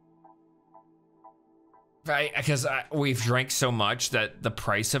 Right, because we've drank so much that the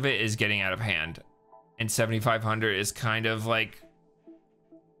price of it is getting out of hand, and 7,500 is kind of like,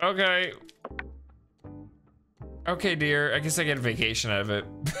 okay, dear. I guess I get a vacation out of it.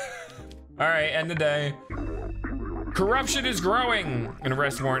 All right, end the day. Corruption is growing. An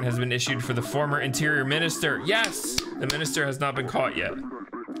arrest warrant has been issued for the former interior minister. Yes, the minister has not been caught yet,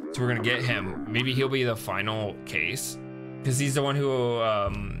 so we're gonna get him. Maybe he'll be the final case, because he's the one who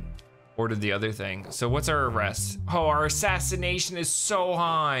ordered the other thing. So what's our arrest? Oh, our assassination is so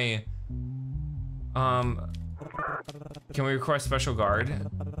high. Can we request special guard?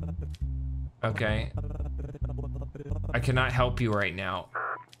 Okay. I cannot help you right now.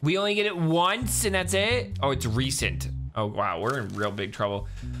 We only get it once and that's it? Oh, it's recent. Oh, wow, we're in real big trouble.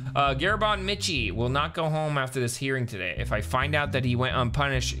 Garabon Michi will not go home after this hearing today. If I find out that he went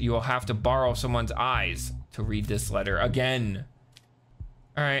unpunished, you will have to borrow someone's eyes to read this letter again.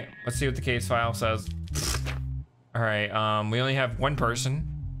 All right, let's see what the case file says. All right, we only have one person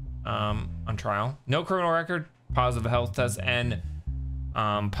on trial. No criminal record, positive health test, and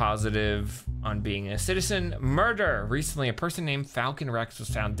positive on being a citizen. Murder. Recently, a person named Falcon Rex was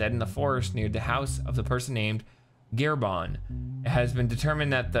found dead in the forest near the house of the person named Gearbon. It has been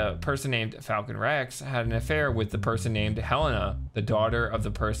determined that the person named Falcon Rex had an affair with the person named Helena, the daughter of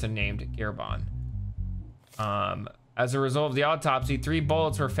the person named Gearbon. As a result of the autopsy, 3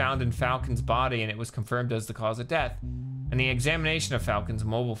 bullets were found in Falcon's body and it was confirmed as the cause of death. In the examination of Falcon's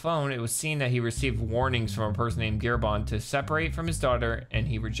mobile phone, it was seen that he received warnings from a person named Gearbon to separate from his daughter, and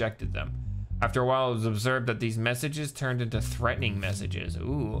he rejected them. After a while, it was observed that these messages turned into threatening messages.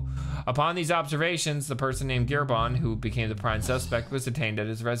 Ooh. Upon these observations, the person named Gearbon, who became the prime suspect, was detained at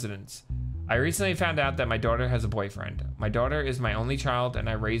his residence. I recently found out that my daughter has a boyfriend. My daughter is my only child, and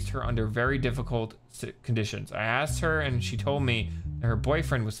I raised her under very difficult conditions. I asked her, and she told me that her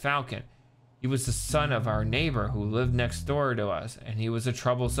boyfriend was Falcon. He was the son of our neighbor who lived next door to us, and he was a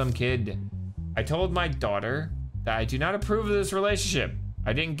troublesome kid. I told my daughter that I do not approve of this relationship.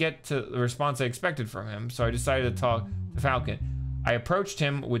 I didn't get to the response I expected from him, so I decided to talk to Falcon. I approached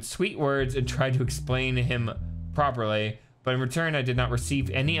him with sweet words and tried to explain to him properly, but in return, I did not receive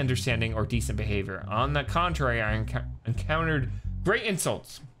any understanding or decent behavior. On the contrary, I encountered great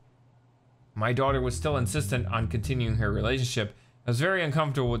insults. My daughter was still insistent on continuing her relationship. I was very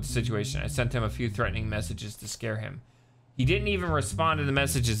uncomfortable with the situation. I sent him a few threatening messages to scare him. He didn't even respond to the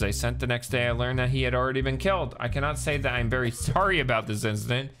messages I sent. The next day, I learned that he had already been killed. I cannot say that I'm very sorry about this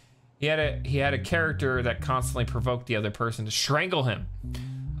incident. He had a character that constantly provoked the other person to strangle him.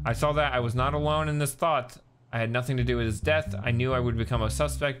 I saw that I was not alone in this thought. I had nothing to do with his death. I knew I would become a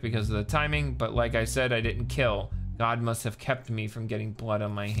suspect because of the timing, but like I said, I didn't kill. God must have kept me from getting blood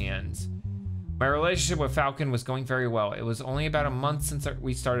on my hands. My relationship with Falcon was going very well. It was only about a month since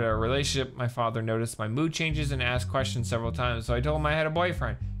we started our relationship. My father noticed my mood changes and asked questions several times, so I told him I had a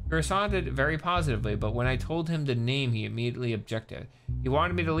boyfriend. He responded very positively, but when I told him the name, he immediately objected. He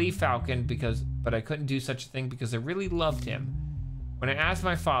wanted me to leave Falcon but I couldn't do such a thing because I really loved him. When I asked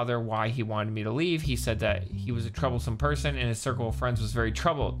my father why he wanted me to leave, he said that he was a troublesome person and his circle of friends was very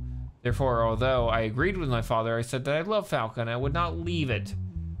troubled. Therefore, although I agreed with my father, I said that I love Falcon and I would not leave it.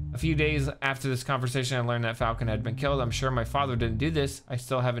 A few days after this conversation, I learned that Falcon had been killed. I'm sure my father didn't do this. I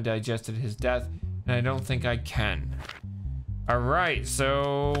still haven't digested his death, and I don't think I can. All right,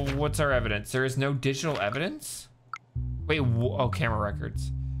 so what's our evidence? There is no digital evidence? Wait, oh, camera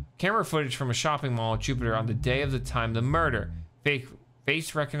records. Camera footage from a shopping mall at Jupiter on the day of the time of the murder.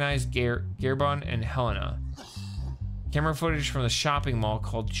 Face recognized Gearbon and Helena. Camera footage from the shopping mall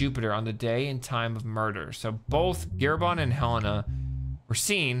called Jupiter on the day and time of murder. So both Gearbon and Helena were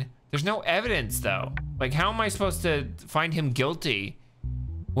seen. There's no evidence though. Like, how am I supposed to find him guilty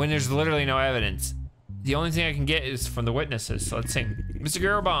when there's literally no evidence? The only thing I can get is from the witnesses. So let's see. Mr.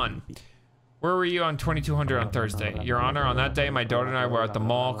 Gearbon, where were you on 2200 on Thursday? Your Honor, on that day, my daughter and I were at the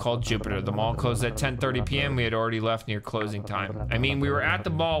mall called Jupiter. The mall closed at 10:30 p.m. We had already left near closing time. I mean, we were at the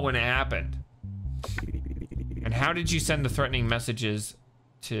mall when it happened. And how did you send the threatening messages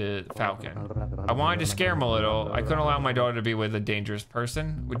to Falcon? I wanted to scare him a little. I couldn't allow my daughter to be with a dangerous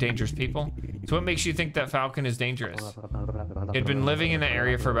person, with dangerous people. So what makes you think that Falcon is dangerous? He had been living in the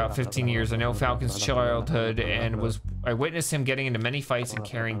area for about 15 years. I know Falcon's childhood and I witnessed him getting into many fights and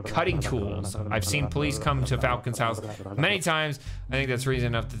carrying cutting tools. I've seen police come to Falcon's house many times. I think that's reason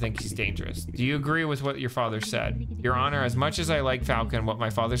enough to think he's dangerous. Do you agree with what your father said? Your Honor, as much as I like Falcon, what my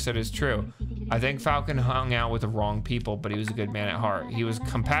father said is true. I think Falcon hung out with the wrong people, but he was a good man at heart. He was a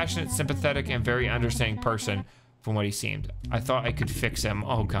compassionate, sympathetic, and very understanding person from what he seemed. I thought I could fix him.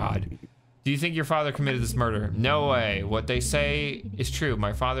 Oh God. Do you think your father committed this murder? No way. What they say is true.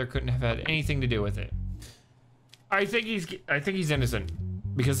 My father couldn't have had anything to do with it. I think he's innocent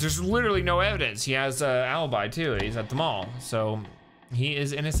because there's literally no evidence. He has an alibi too. He's at the mall, so he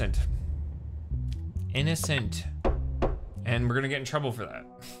is innocent. Innocent, and we're gonna get in trouble for that,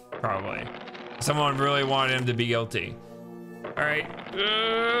 probably. Someone really wanted him to be guilty. All right,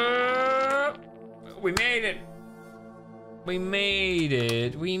 we made it. We made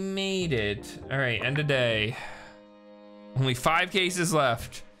it. We made it. All right, end of day. Only 5 cases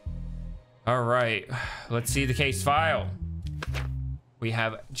left. All right, let's see the case file. We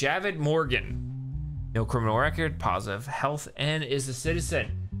have Javid Morgan. No criminal record, positive health, and is a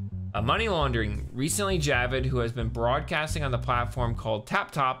citizen. Money laundering. Recently, Javid, who has been broadcasting on the platform called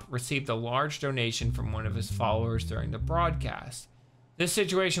TapTop, received a large donation from one of his followers during the broadcast. This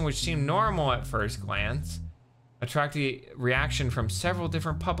situation, which seemed normal at first glance, attracted reaction from several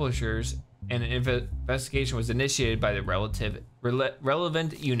different publishers, and an investigation was initiated by the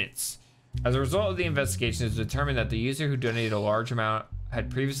relevant units. As a result of the investigation, it was determined that the user who donated a large amount had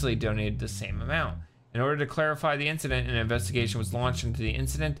previously donated the same amount. In order to clarify the incident, an investigation was launched into the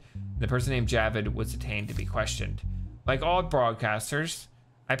incident, and the person named Javid was detained to be questioned. Like all broadcasters,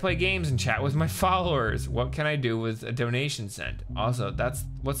 I play games and chat with my followers. What can I do with a donation sent? Also,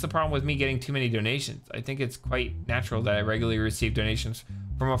 what's the problem with me getting too many donations? I think it's quite natural that I regularly receive donations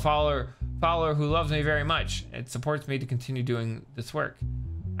from a follower who loves me very much. It supports me to continue doing this work.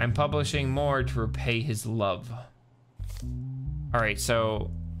 I'm publishing more to repay his love. All right,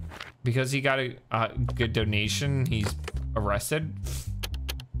 so because he got a good donation, he's arrested.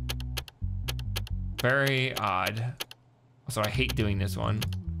 Very odd. Also, I hate doing this one.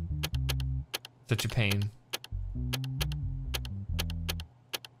 Such a pain.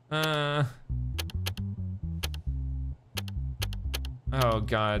 Oh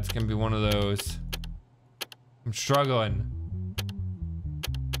God, it's gonna be one of those. I'm struggling.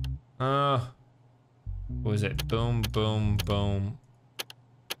 What was it? Boom, boom, boom.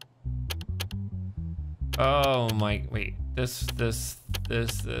 Oh my, wait. This.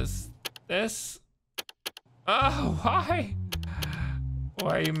 Oh, why?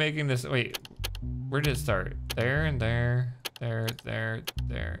 Why are you making this? Wait, where did it start? There and there. There.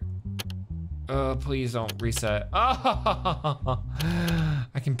 Oh, please don't reset. Oh,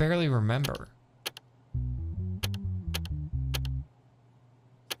 I can barely remember.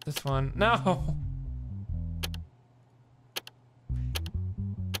 This one, no.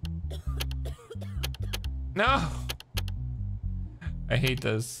 No. I hate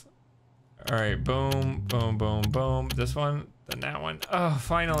this. All right, boom, boom, boom, boom. This one, then that one. Oh,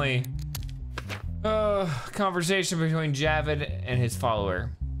 finally. Conversation between Javid and his follower,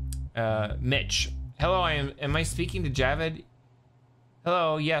 Mitch. Hello, am I speaking to Javid?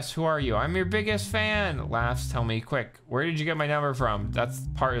 Hello, yes, who are you? I'm your biggest fan. Laughs, tell me quick. Where did you get my number from? That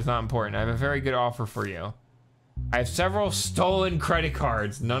part is not important. I have a very good offer for you. I have several stolen credit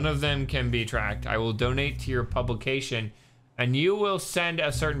cards. None of them can be tracked. I will donate to your publication and you will send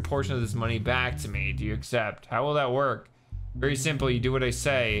a certain portion of this money back to me. Do you accept? How will that work? Very simple, you do what I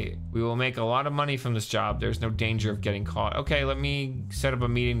say. We will make a lot of money from this job. There's no danger of getting caught. Okay, let me set up a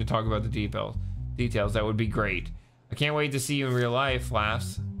meeting to talk about the details. That would be great. I can't wait to see you in real life,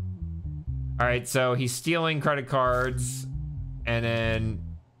 laughs. All right, so he's stealing credit cards and then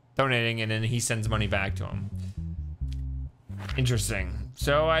donating, and then he sends money back to him. Interesting.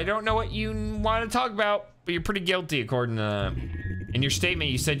 So I don't know what you want to talk about, but you're pretty guilty according to... In your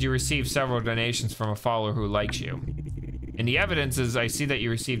statement, you said you received several donations from a follower who likes you. In the evidence is I see that you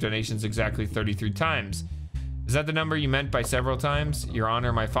received donations exactly 33 times. Is that the number you meant by several times? Your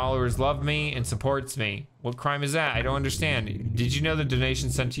Honor, my followers love me and supports me. What crime is that? I don't understand. Did you know the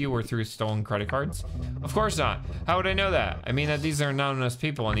donations sent to you were through stolen credit cards? Of course not. How would I know that? I mean that these are anonymous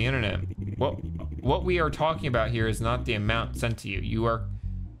people on the internet. What we are talking about here is not the amount sent to you. You are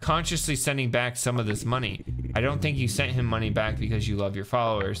consciously sending back some of this money. I don't think you sent him money back because you love your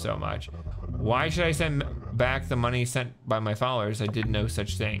followers so much. Why should I send back the money sent by my followers? I did no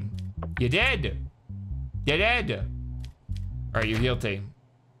such thing. You did! You did! All right, you're guilty.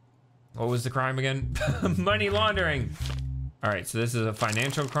 What was the crime again? Money laundering. All right, so this is a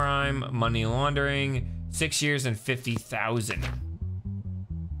financial crime, money laundering, 6 years and 50,000.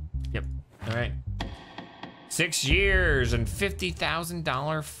 Yep, all right. 6 years and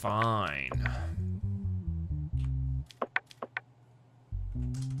 $50,000 fine.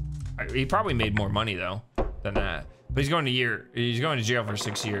 He probably made more money though than that, but he's going to jail for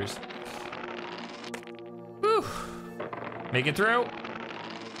 6 years. Whew. Make it through.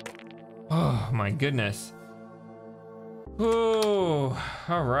 Oh my goodness. Ooh,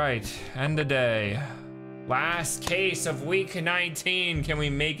 all right, end the day. Last case of week 19. Can we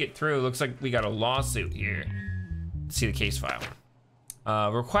make it through? Looks like we got a lawsuit here. Let's see the case file.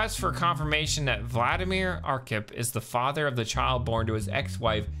 Request for confirmation that Vladimir Arkhip is the father of the child born to his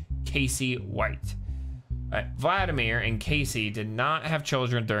ex-wife, Casey White. Vladimir and Casey did not have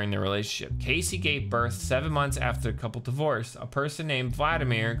children during their relationship. Casey gave birth 7 months after the couple divorced. A person named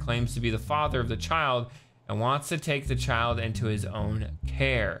Vladimir claims to be the father of the child and wants to take the child into his own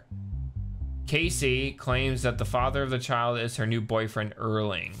care. Casey claims that the father of the child is her new boyfriend,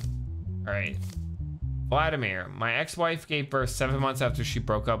 Erling. All right. Vladimir, my ex-wife gave birth 7 months after she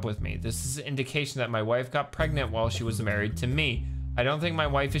broke up with me. This is an indication that my wife got pregnant while she was married to me. I don't think my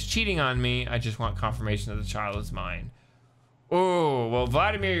wife is cheating on me. I just want confirmation that the child is mine. Oh, well,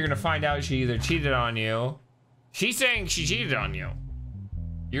 Vladimir, you're gonna find out she either cheated on you. She's saying she cheated on you.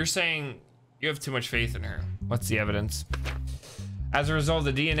 You're saying you have too much faith in her. What's the evidence? As a result,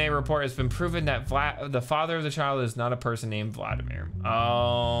 the DNA report has been proven that the father of the child is not a person named Vladimir.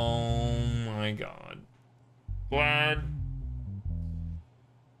 Oh my God. Vlad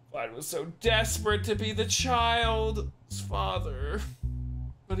was so desperate to be the child's father,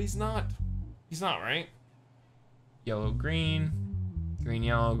 but he's not. He's not, right? Yellow, green, green,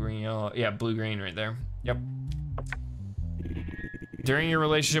 yellow. Yeah, blue, green right there. Yep. During your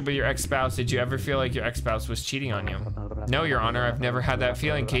relationship with your ex-spouse, did you ever feel like your ex-spouse was cheating on you? No, Your Honor, I've never had that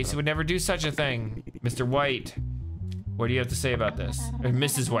feeling. Casey would never do such a thing. Mr. White, what do you have to say about this? Or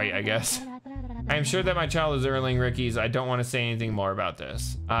Mrs. White, I guess. I am sure that my child is Erling Ricky's. I don't want to say anything more about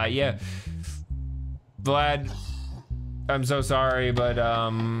this. Yeah. Vlad, I'm so sorry, but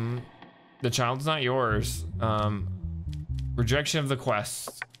The child's not yours. Rejection of the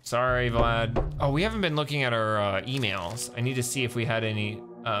quest. Sorry, Vlad. Oh, we haven't been looking at our emails. I need to see if we had any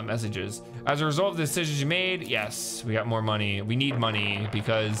messages. As a result of the decisions you made, yes, we got more money. We need money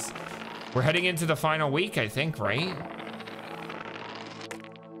because we're heading into the final week, I think, right?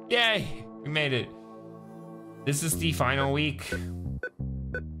 Yay, we made it. This is the final week.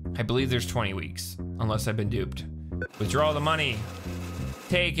 I believe there's 20 weeks, unless I've been duped. Withdraw the money.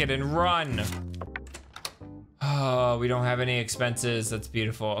 Take it and run. Oh, we don't have any expenses. That's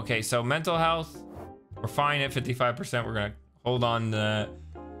beautiful. Okay, so mental health, we're fine at 55%. We're gonna hold on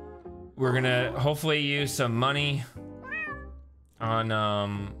we're gonna hopefully use some money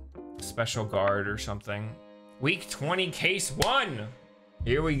on special guard or something. Week 20, case 1.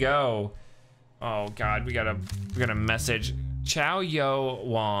 Here we go. Oh God, we got a message. Chow Yo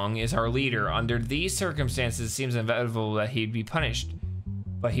Wong is our leader. Under these circumstances, it seems inevitable that he'd be punished,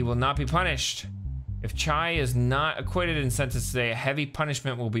 but he will not be punished. If Chai is not acquitted and sentenced today, a heavy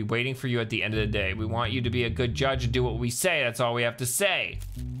punishment will be waiting for you at the end of the day. We want you to be a good judge and do what we say. That's all we have to say.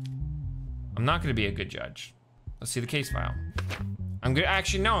 I'm not gonna be a good judge. Let's see the case file. I'm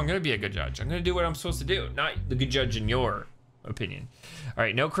gonna be a good judge. I'm gonna do what I'm supposed to do, not the good judge in your opinion. All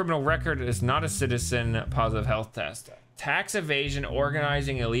right, no criminal record, is not a citizen, positive health test. Tax evasion,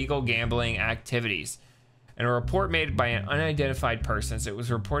 organizing illegal gambling activities. In a report made by an unidentified person, it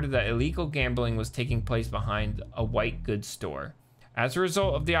was reported that illegal gambling was taking place behind a white goods store. As a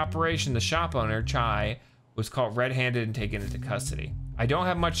result of the operation, the shop owner, Chai, was caught red-handed and taken into custody. I don't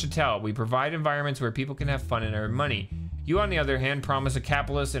have much to tell. We provide environments where people can have fun and earn money. You, on the other hand, promise a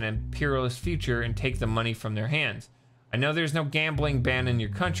capitalist and imperialist future and take the money from their hands. I know there's no gambling ban in your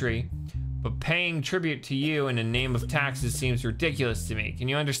country, but paying tribute to you in the name of taxes seems ridiculous to me. Can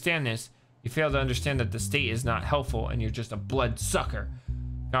you understand this? You fail to understand that the state is not helpful and you're just a blood sucker.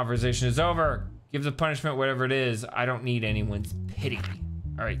 Conversation is over. Give the punishment whatever it is. I don't need anyone's pity.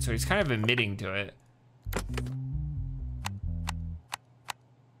 All right, so he's kind of admitting to it.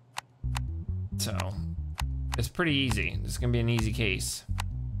 So it's pretty easy. This is gonna be an easy case,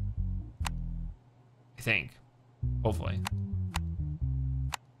 I think, hopefully.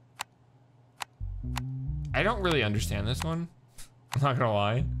 I don't really understand this one. I'm not gonna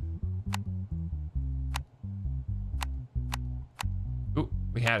lie. Ooh,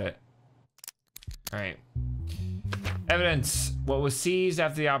 we had it. All right. Evidence. What was seized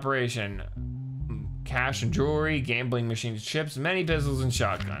after the operation? Cash and jewelry, gambling machines, chips, many pistols and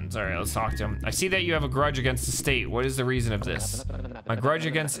shotguns. All right, let's talk to him. I see that you have a grudge against the state. What is the reason of this? My grudge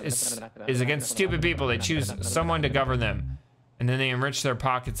is against stupid people. They choose someone to govern them, and then they enrich their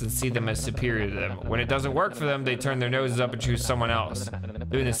pockets and see them as superior to them. When it doesn't work for them, they turn their noses up and choose someone else,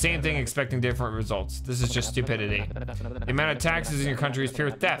 doing the same thing, expecting different results. This is just stupidity. The amount of taxes in your country is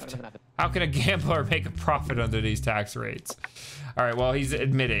pure theft. How can a gambler make a profit under these tax rates? All right, well, he's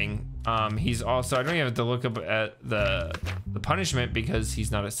admitting. He's also, I don't even have to look up at the punishment because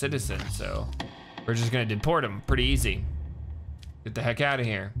he's not a citizen, so we're just gonna deport him. Pretty easy. Get the heck out of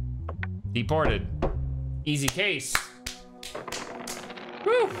here. Deported. Easy case.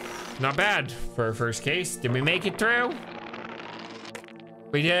 Woo! Not bad for our first case. Did we make it through?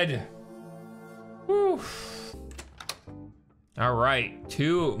 We did. Woo! All right,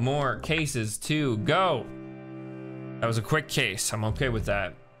 2 more cases to go. That was a quick case. I'm okay with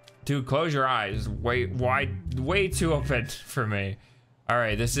that. Dude, close your eyes. Way too open for me. All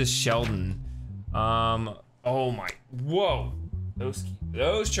right, this is Sheldon. Oh my, whoa.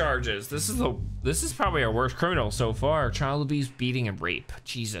 Those charges. This is probably our worst criminal so far. Child abuse, beating, and rape.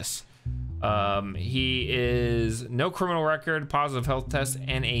 Jesus. He is no criminal record, positive health test,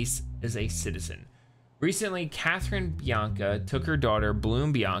 and is a citizen. Recently, Catherine Bianca took her daughter,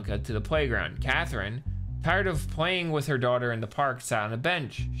 Bloom Bianca, to the playground. Catherine, tired of playing with her daughter in the park, sat on a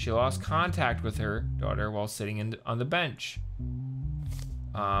bench. She lost contact with her daughter while sitting on the bench.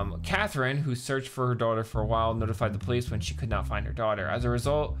 Catherine, who searched for her daughter for a while, notified the police when she could not find her daughter. As a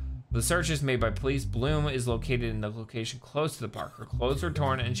result of the searches made by police, Bloom is located in the location close to the park. Her clothes were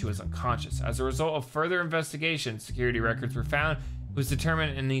torn and she was unconscious. As a result of further investigation, security records were found. It was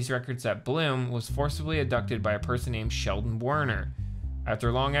determined in these records that Bloom was forcibly abducted by a person named Sheldon Werner.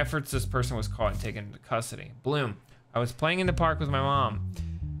 After long efforts, this person was caught and taken into custody. Bloom, I was playing in the park with my mom.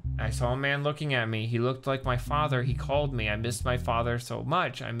 I saw a man looking at me. He looked like my father. He called me. I missed my father so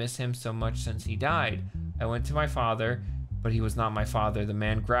much. I miss him so much since he died. I went to my father, but he was not my father. The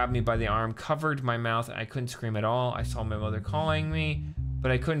man grabbed me by the arm, covered my mouth, and I couldn't scream at all. I saw my mother calling me, but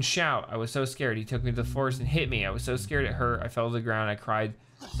I couldn't shout. I was so scared. He took me to the forest and hit me. I was so scared it hurt. I fell to the ground. I cried,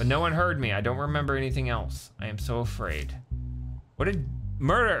 but no one heard me. I don't remember anything else. I am so afraid. What a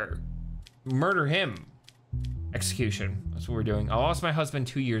murder. murder him. Execution. That's what we're doing. I lost my husband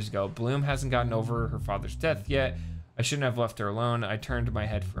 2 years ago. Bloom hasn't gotten over her father's death yet. I shouldn't have left her alone. I turned my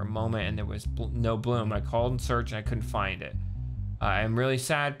head for a moment and there was no Bloom. I called and searched and I couldn't find it. I'm really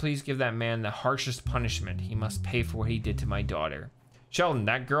sad. Please give that man the harshest punishment. He must pay for what he did to my daughter. Sheldon,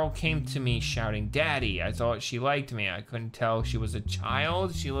 that girl came to me shouting, Daddy. I thought she liked me. I couldn't tell she was a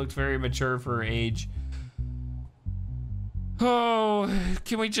child. She looked very mature for her age. Oh,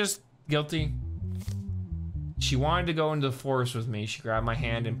 can we just... Guilty. She wanted to go into the forest with me. She grabbed my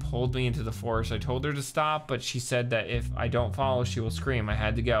hand and pulled me into the forest. I told her to stop, but she said that if I don't follow, she will scream. I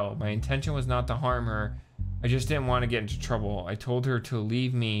had to go. My intention was not to harm her. I just didn't want to get into trouble. I told her to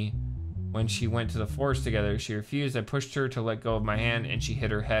leave me when she went to the forest together. She refused. I pushed her to let go of my hand and she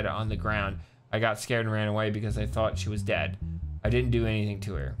hit her head on the ground. I got scared and ran away because I thought she was dead. I didn't do anything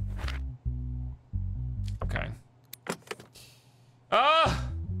to her. Okay. Ah!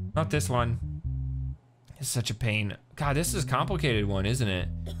 Not this one. It's such a pain. God, this is a complicated one, isn't it?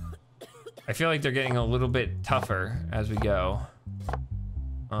 I feel like they're getting a little bit tougher as we go.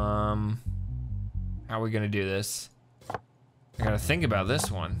 How are we gonna do this? I gotta think about this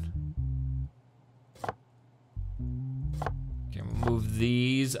one. Okay, we'll move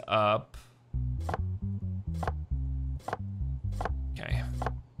these up. Okay.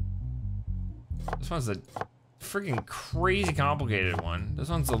 This one's a freaking crazy complicated one. This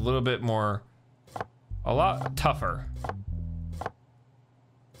one's a little bit more, a lot tougher.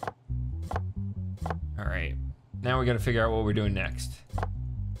 All right, now we gotta figure out what we're doing next.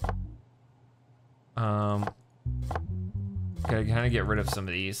 Gotta kind of get rid of some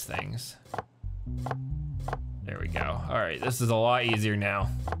of these things. There we go. All right, this is a lot easier now.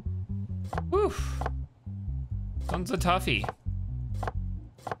 Woo. This one's a toughie.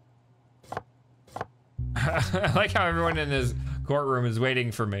 I like how everyone in this courtroom is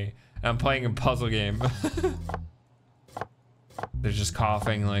waiting for me. I'm playing a puzzle game. They're just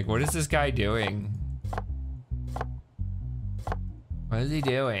coughing like, what is this guy doing? What is he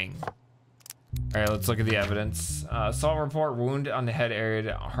doing? All right, let's look at the evidence. Assault report, wound on the head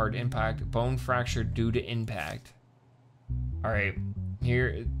area, hard impact, bone fracture due to impact. All right,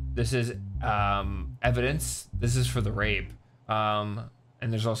 here, this is evidence. This is for the rape. And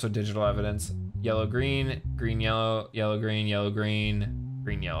there's also digital evidence. Yellow, green, green, yellow, yellow, green, yellow, green,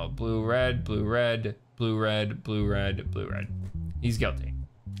 green, yellow, blue, red, blue, red, blue, red, blue, red, blue, red. He's guilty.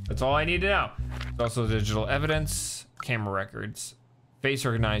 That's all I need to know. There's also digital evidence, camera records. Face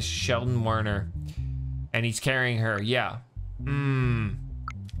recognized, Sheldon Warner. And he's carrying her, yeah.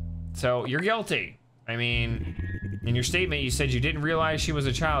 So you're guilty. I mean, in your statement, you said you didn't realize she was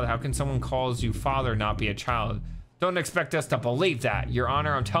a child. How can someone calls you father not be a child? Don't expect us to believe that. Your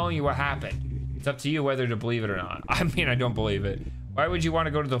Honor, I'm telling you what happened. It's up to you whether to believe it or not. I mean, I don't believe it. Why would you want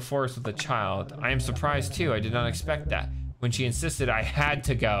to go to the forest with a child? I am surprised too. I did not expect that. When she insisted, I had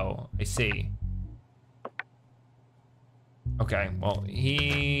to go. I see. Okay, well,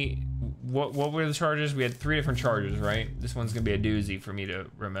 what were the charges? We had 3 different charges, right? This one's gonna be a doozy for me to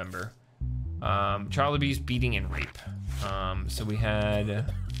remember. Child abuse, beating, and rape. So we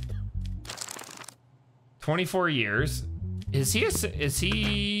had 24 years. Is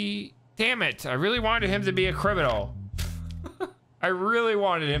he, damn it. I really wanted him to be a criminal. I really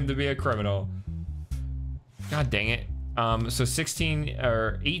wanted him to be a criminal. God dang it. So 16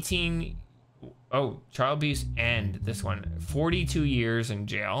 or 18, oh, child abuse and this one, 42 years in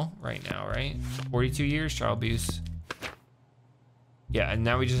jail right now, right? 42 years, child abuse. Yeah, and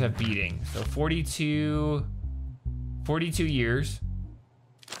now we just have beating. So 42 years.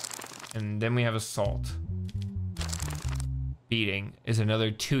 And then we have assault. Beating is another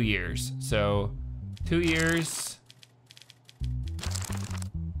 2 years. So 2 years,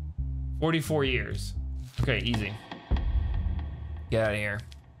 44 years. Okay, easy. Get out of here.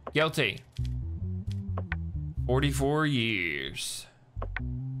 Guilty. 44 years.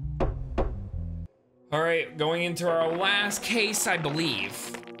 All right, going into our last case, I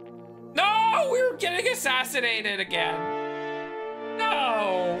believe. No, we're getting assassinated again.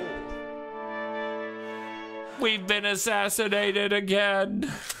 No. We've been assassinated again.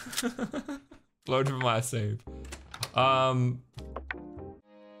 Load from last save. Can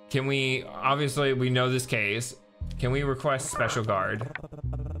we, obviously we know this case. Can we request special guard?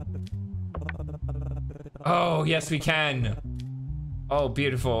 Oh, yes we can. Oh,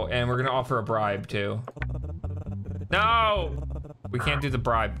 beautiful. And we're gonna offer a bribe too. No! We can't do the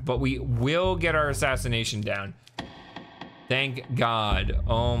bribe, but we will get our assassination down. Thank God.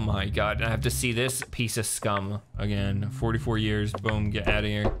 Oh my God. And I have to see this piece of scum again. 44 years, boom, get out of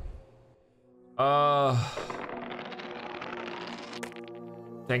here.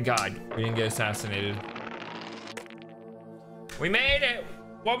 Thank God we didn't get assassinated. We made it.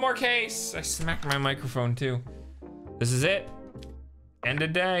 One more case. I smacked my microphone too. This is it. End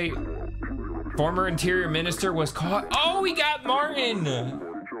of day. Former Interior Minister was caught. Oh, we got Martin.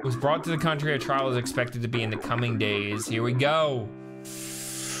 Was brought to the country. A trial is expected to be in the coming days. Here we go.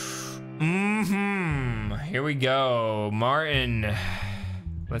 Here we go. Martin.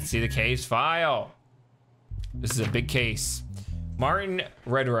 Let's see the case file. This is a big case. Martin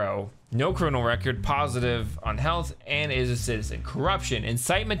Redrow. No criminal record, positive on health, and is a citizen. Corruption,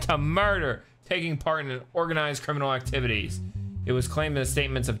 incitement to murder, taking part in organized criminal activities. It was claimed in the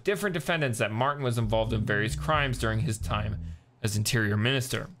statements of different defendants that Martin was involved in various crimes during his time as Interior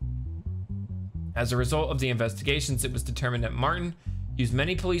Minister. As a result of the investigations, it was determined that Martin used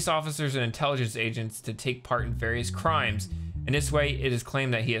many police officers and intelligence agents to take part in various crimes. In this way, it is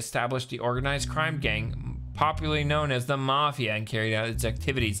claimed that he established the organized crime gang, popularly known as the Mafia, and carried out its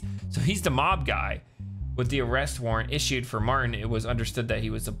activities. So he's the mob guy. With the arrest warrant issued for Martin, it was understood that he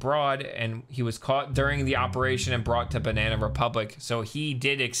was abroad and he was caught during the operation and brought to Banana Republic. So he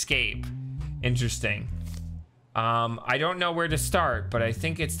did escape. Interesting. I don't know where to start, but I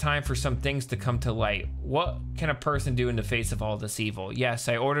think it's time for some things to come to light. What can a person do in the face of all this evil? Yes,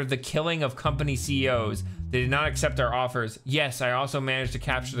 I ordered the killing of company CEOs. They did not accept our offers. Yes, I also managed to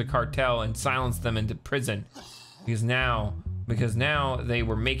capture the cartel and silence them into prison. Because now they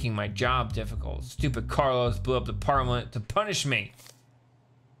were making my job difficult. Stupid Carlos blew up the parliament to punish me.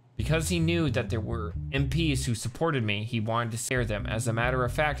 Because he knew that there were MPs who supported me, he wanted to scare them. As a matter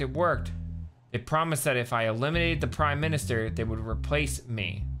of fact, it worked. They promised that if I eliminated the Prime Minister, they would replace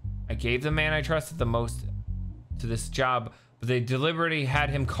me. I gave the man I trusted the most to this job, but they deliberately had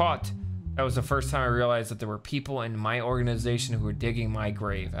him caught. That was the first time I realized that there were people in my organization who were digging my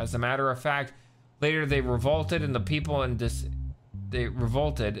grave. As a matter of fact, later they revolted the people and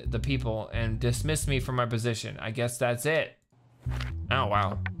dismissed me from my position. I guess that's it. Oh,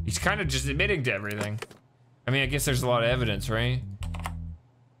 wow. He's kind of just admitting to everything. I mean, I guess there's a lot of evidence, right?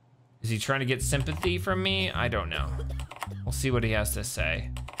 Is he trying to get sympathy from me? I don't know. We'll see what he has to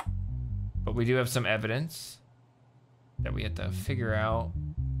say. But we do have some evidence that we have to figure out.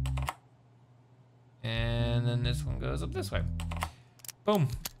 And then this one goes up this way. Boom.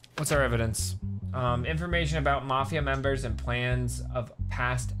 What's our evidence? Information about Mafia members and plans of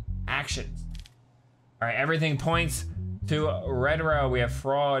past actions. All right, everything points to Redrow. We have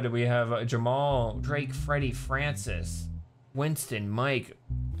fraud. We have Jamal, Drake, Freddie, Francis, Winston, Mike.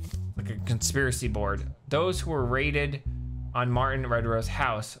 Like a conspiracy board. Those who were raided on Martin Redrow's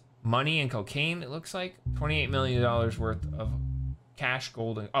house. Money and cocaine, it looks like. $28 million worth of cash,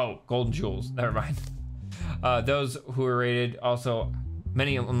 gold, and gold and jewels. Never mind. Those who were raided also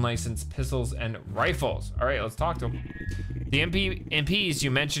many unlicensed pistols and rifles. All right, let's talk to them. The MPs you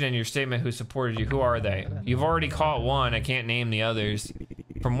mentioned in your statement who supported you, who are they? You've already caught one. I can't name the others.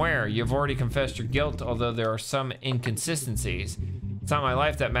 From where? You've already confessed your guilt, although there are some inconsistencies. It's not my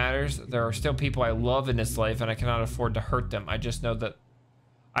life that matters. There are still people I love in this life, and I cannot afford to hurt them. I just know that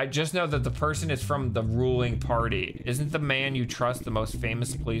the person is from the ruling party. Isn't the man you trust the most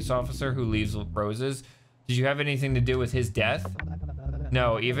famous police officer who leaves roses? Did you have anything to do with his death?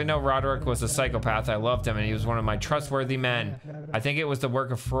 No, even though Roderick was a psychopath, I loved him and he was one of my trustworthy men. I think it was the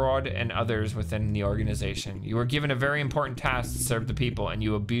work of fraud and others within the organization. You were given a very important task to serve the people and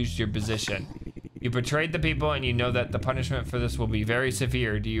you abused your position. You betrayed the people and you know that the punishment for this will be very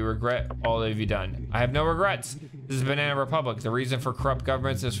severe. Do you regret all that you've done? I have no regrets. This is Banana Republic. The reason for corrupt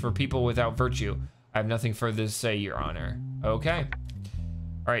governments is for people without virtue. I have nothing further to say, Your Honor. Okay.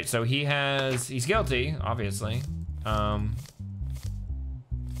 All right, so he's guilty, obviously.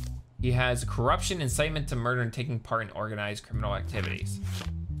 He has corruption, incitement to murder, and taking part in organized criminal activities.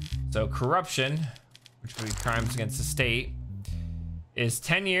 So corruption, which would be crimes against the state, is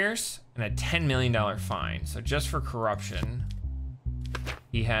 10 years and a $10 million fine. So just for corruption,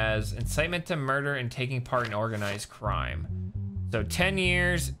 he has incitement to murder and taking part in organized crime. So 10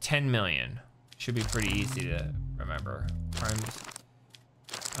 years, 10 million. Should be pretty easy to remember. Crimes,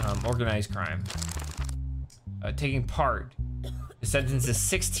 organized crime. Taking part. The sentence is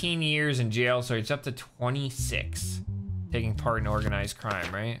 16 years in jail, so it's up to 26. Taking part in organized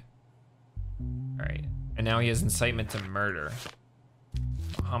crime, right? All right, and now he has incitement to murder.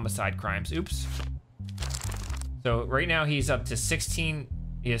 Homicide crimes, oops. So right now he's up to 16,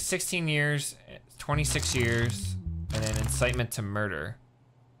 he has 16 years, 26 years, and then incitement to murder.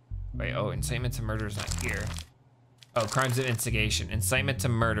 Wait, oh, incitement to murder is not here. Oh, crimes of instigation. Incitement to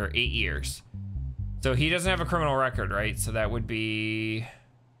murder, 8 years. So he doesn't have a criminal record, right? So that would be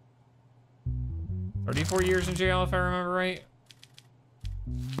 34 years in jail, if I remember right.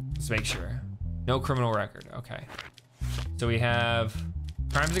 Let's make sure. No criminal record. Okay. So we have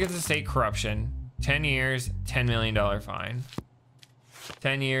crimes against the state, corruption, 10 years, $10 million fine.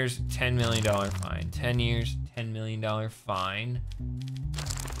 10 years, $10 million fine. 10 years, $10 million fine.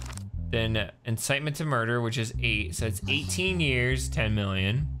 Then incitement to murder, which is 8. So it's 18 years, 10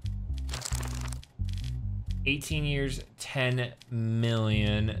 million. 18 years, 10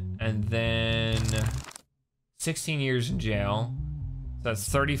 million. And then 16 years in jail. So that's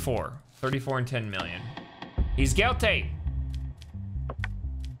 34. 34 and 10 million. He's guilty.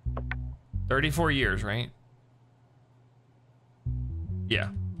 34 years, right? Yeah,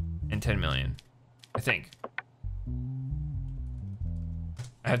 and 10 million, I think.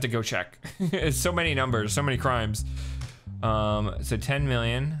 I have to go check. It's so many numbers, so many crimes. So 10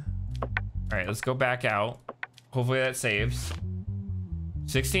 million. All right, let's go back out. Hopefully that saves.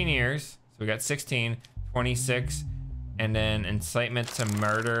 16 years, so we got 16, 26, and then incitement to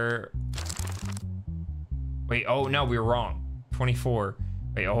murder. Wait, oh no, we were wrong. 24.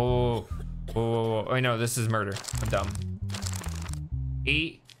 Wait, oh, wait, no, this is murder. I'm dumb.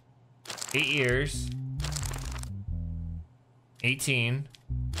 8 years. 18.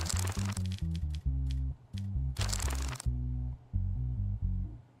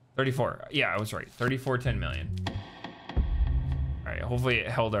 $34. Yeah, I was right. 34, 10 million. All right, hopefully it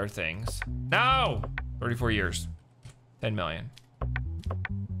held our things. No! 34 years. 10 million.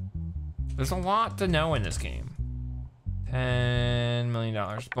 There's a lot to know in this game. $10 million.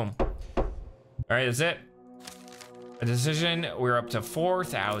 Boom. All right, that's it. A decision, we're up to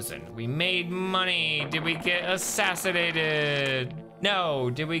 4,000. We made money. Did we get assassinated?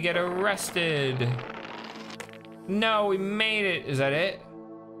 No. Did we get arrested? No, we made it. Is that it?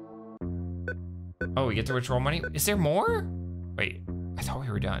 Oh, we get to withdraw money? Is there more? Wait, I thought we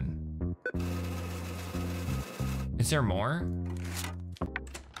were done. Is there more?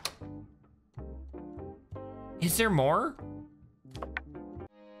 Is there more?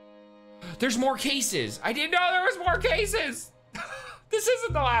 There's more cases. I didn't know there was more cases. This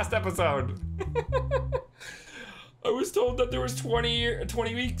isn't the last episode. I was told that there was 20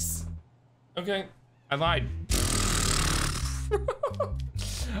 weeks. Okay, I lied.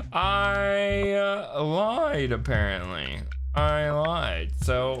 I lied, apparently. I lied.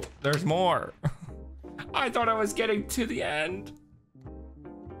 So there's more. I thought I was getting to the end.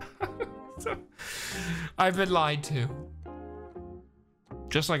 So, I've been lied to.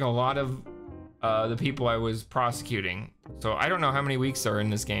 Just like a lot of the people I was prosecuting. So I don't know how many weeks are in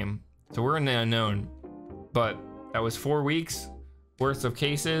this game. So we're in the unknown. But that was 4 weeks worth of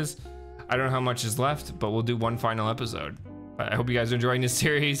cases. I don't know how much is left, but we'll do one final episode. I hope you guys are enjoying this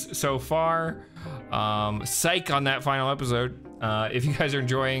series so far. Psych on that final episode. If you guys are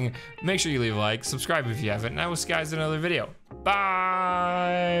enjoying, make sure you leave a like, subscribe if you haven't, and I will see you guys in another video.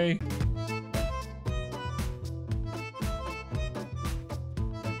 Bye!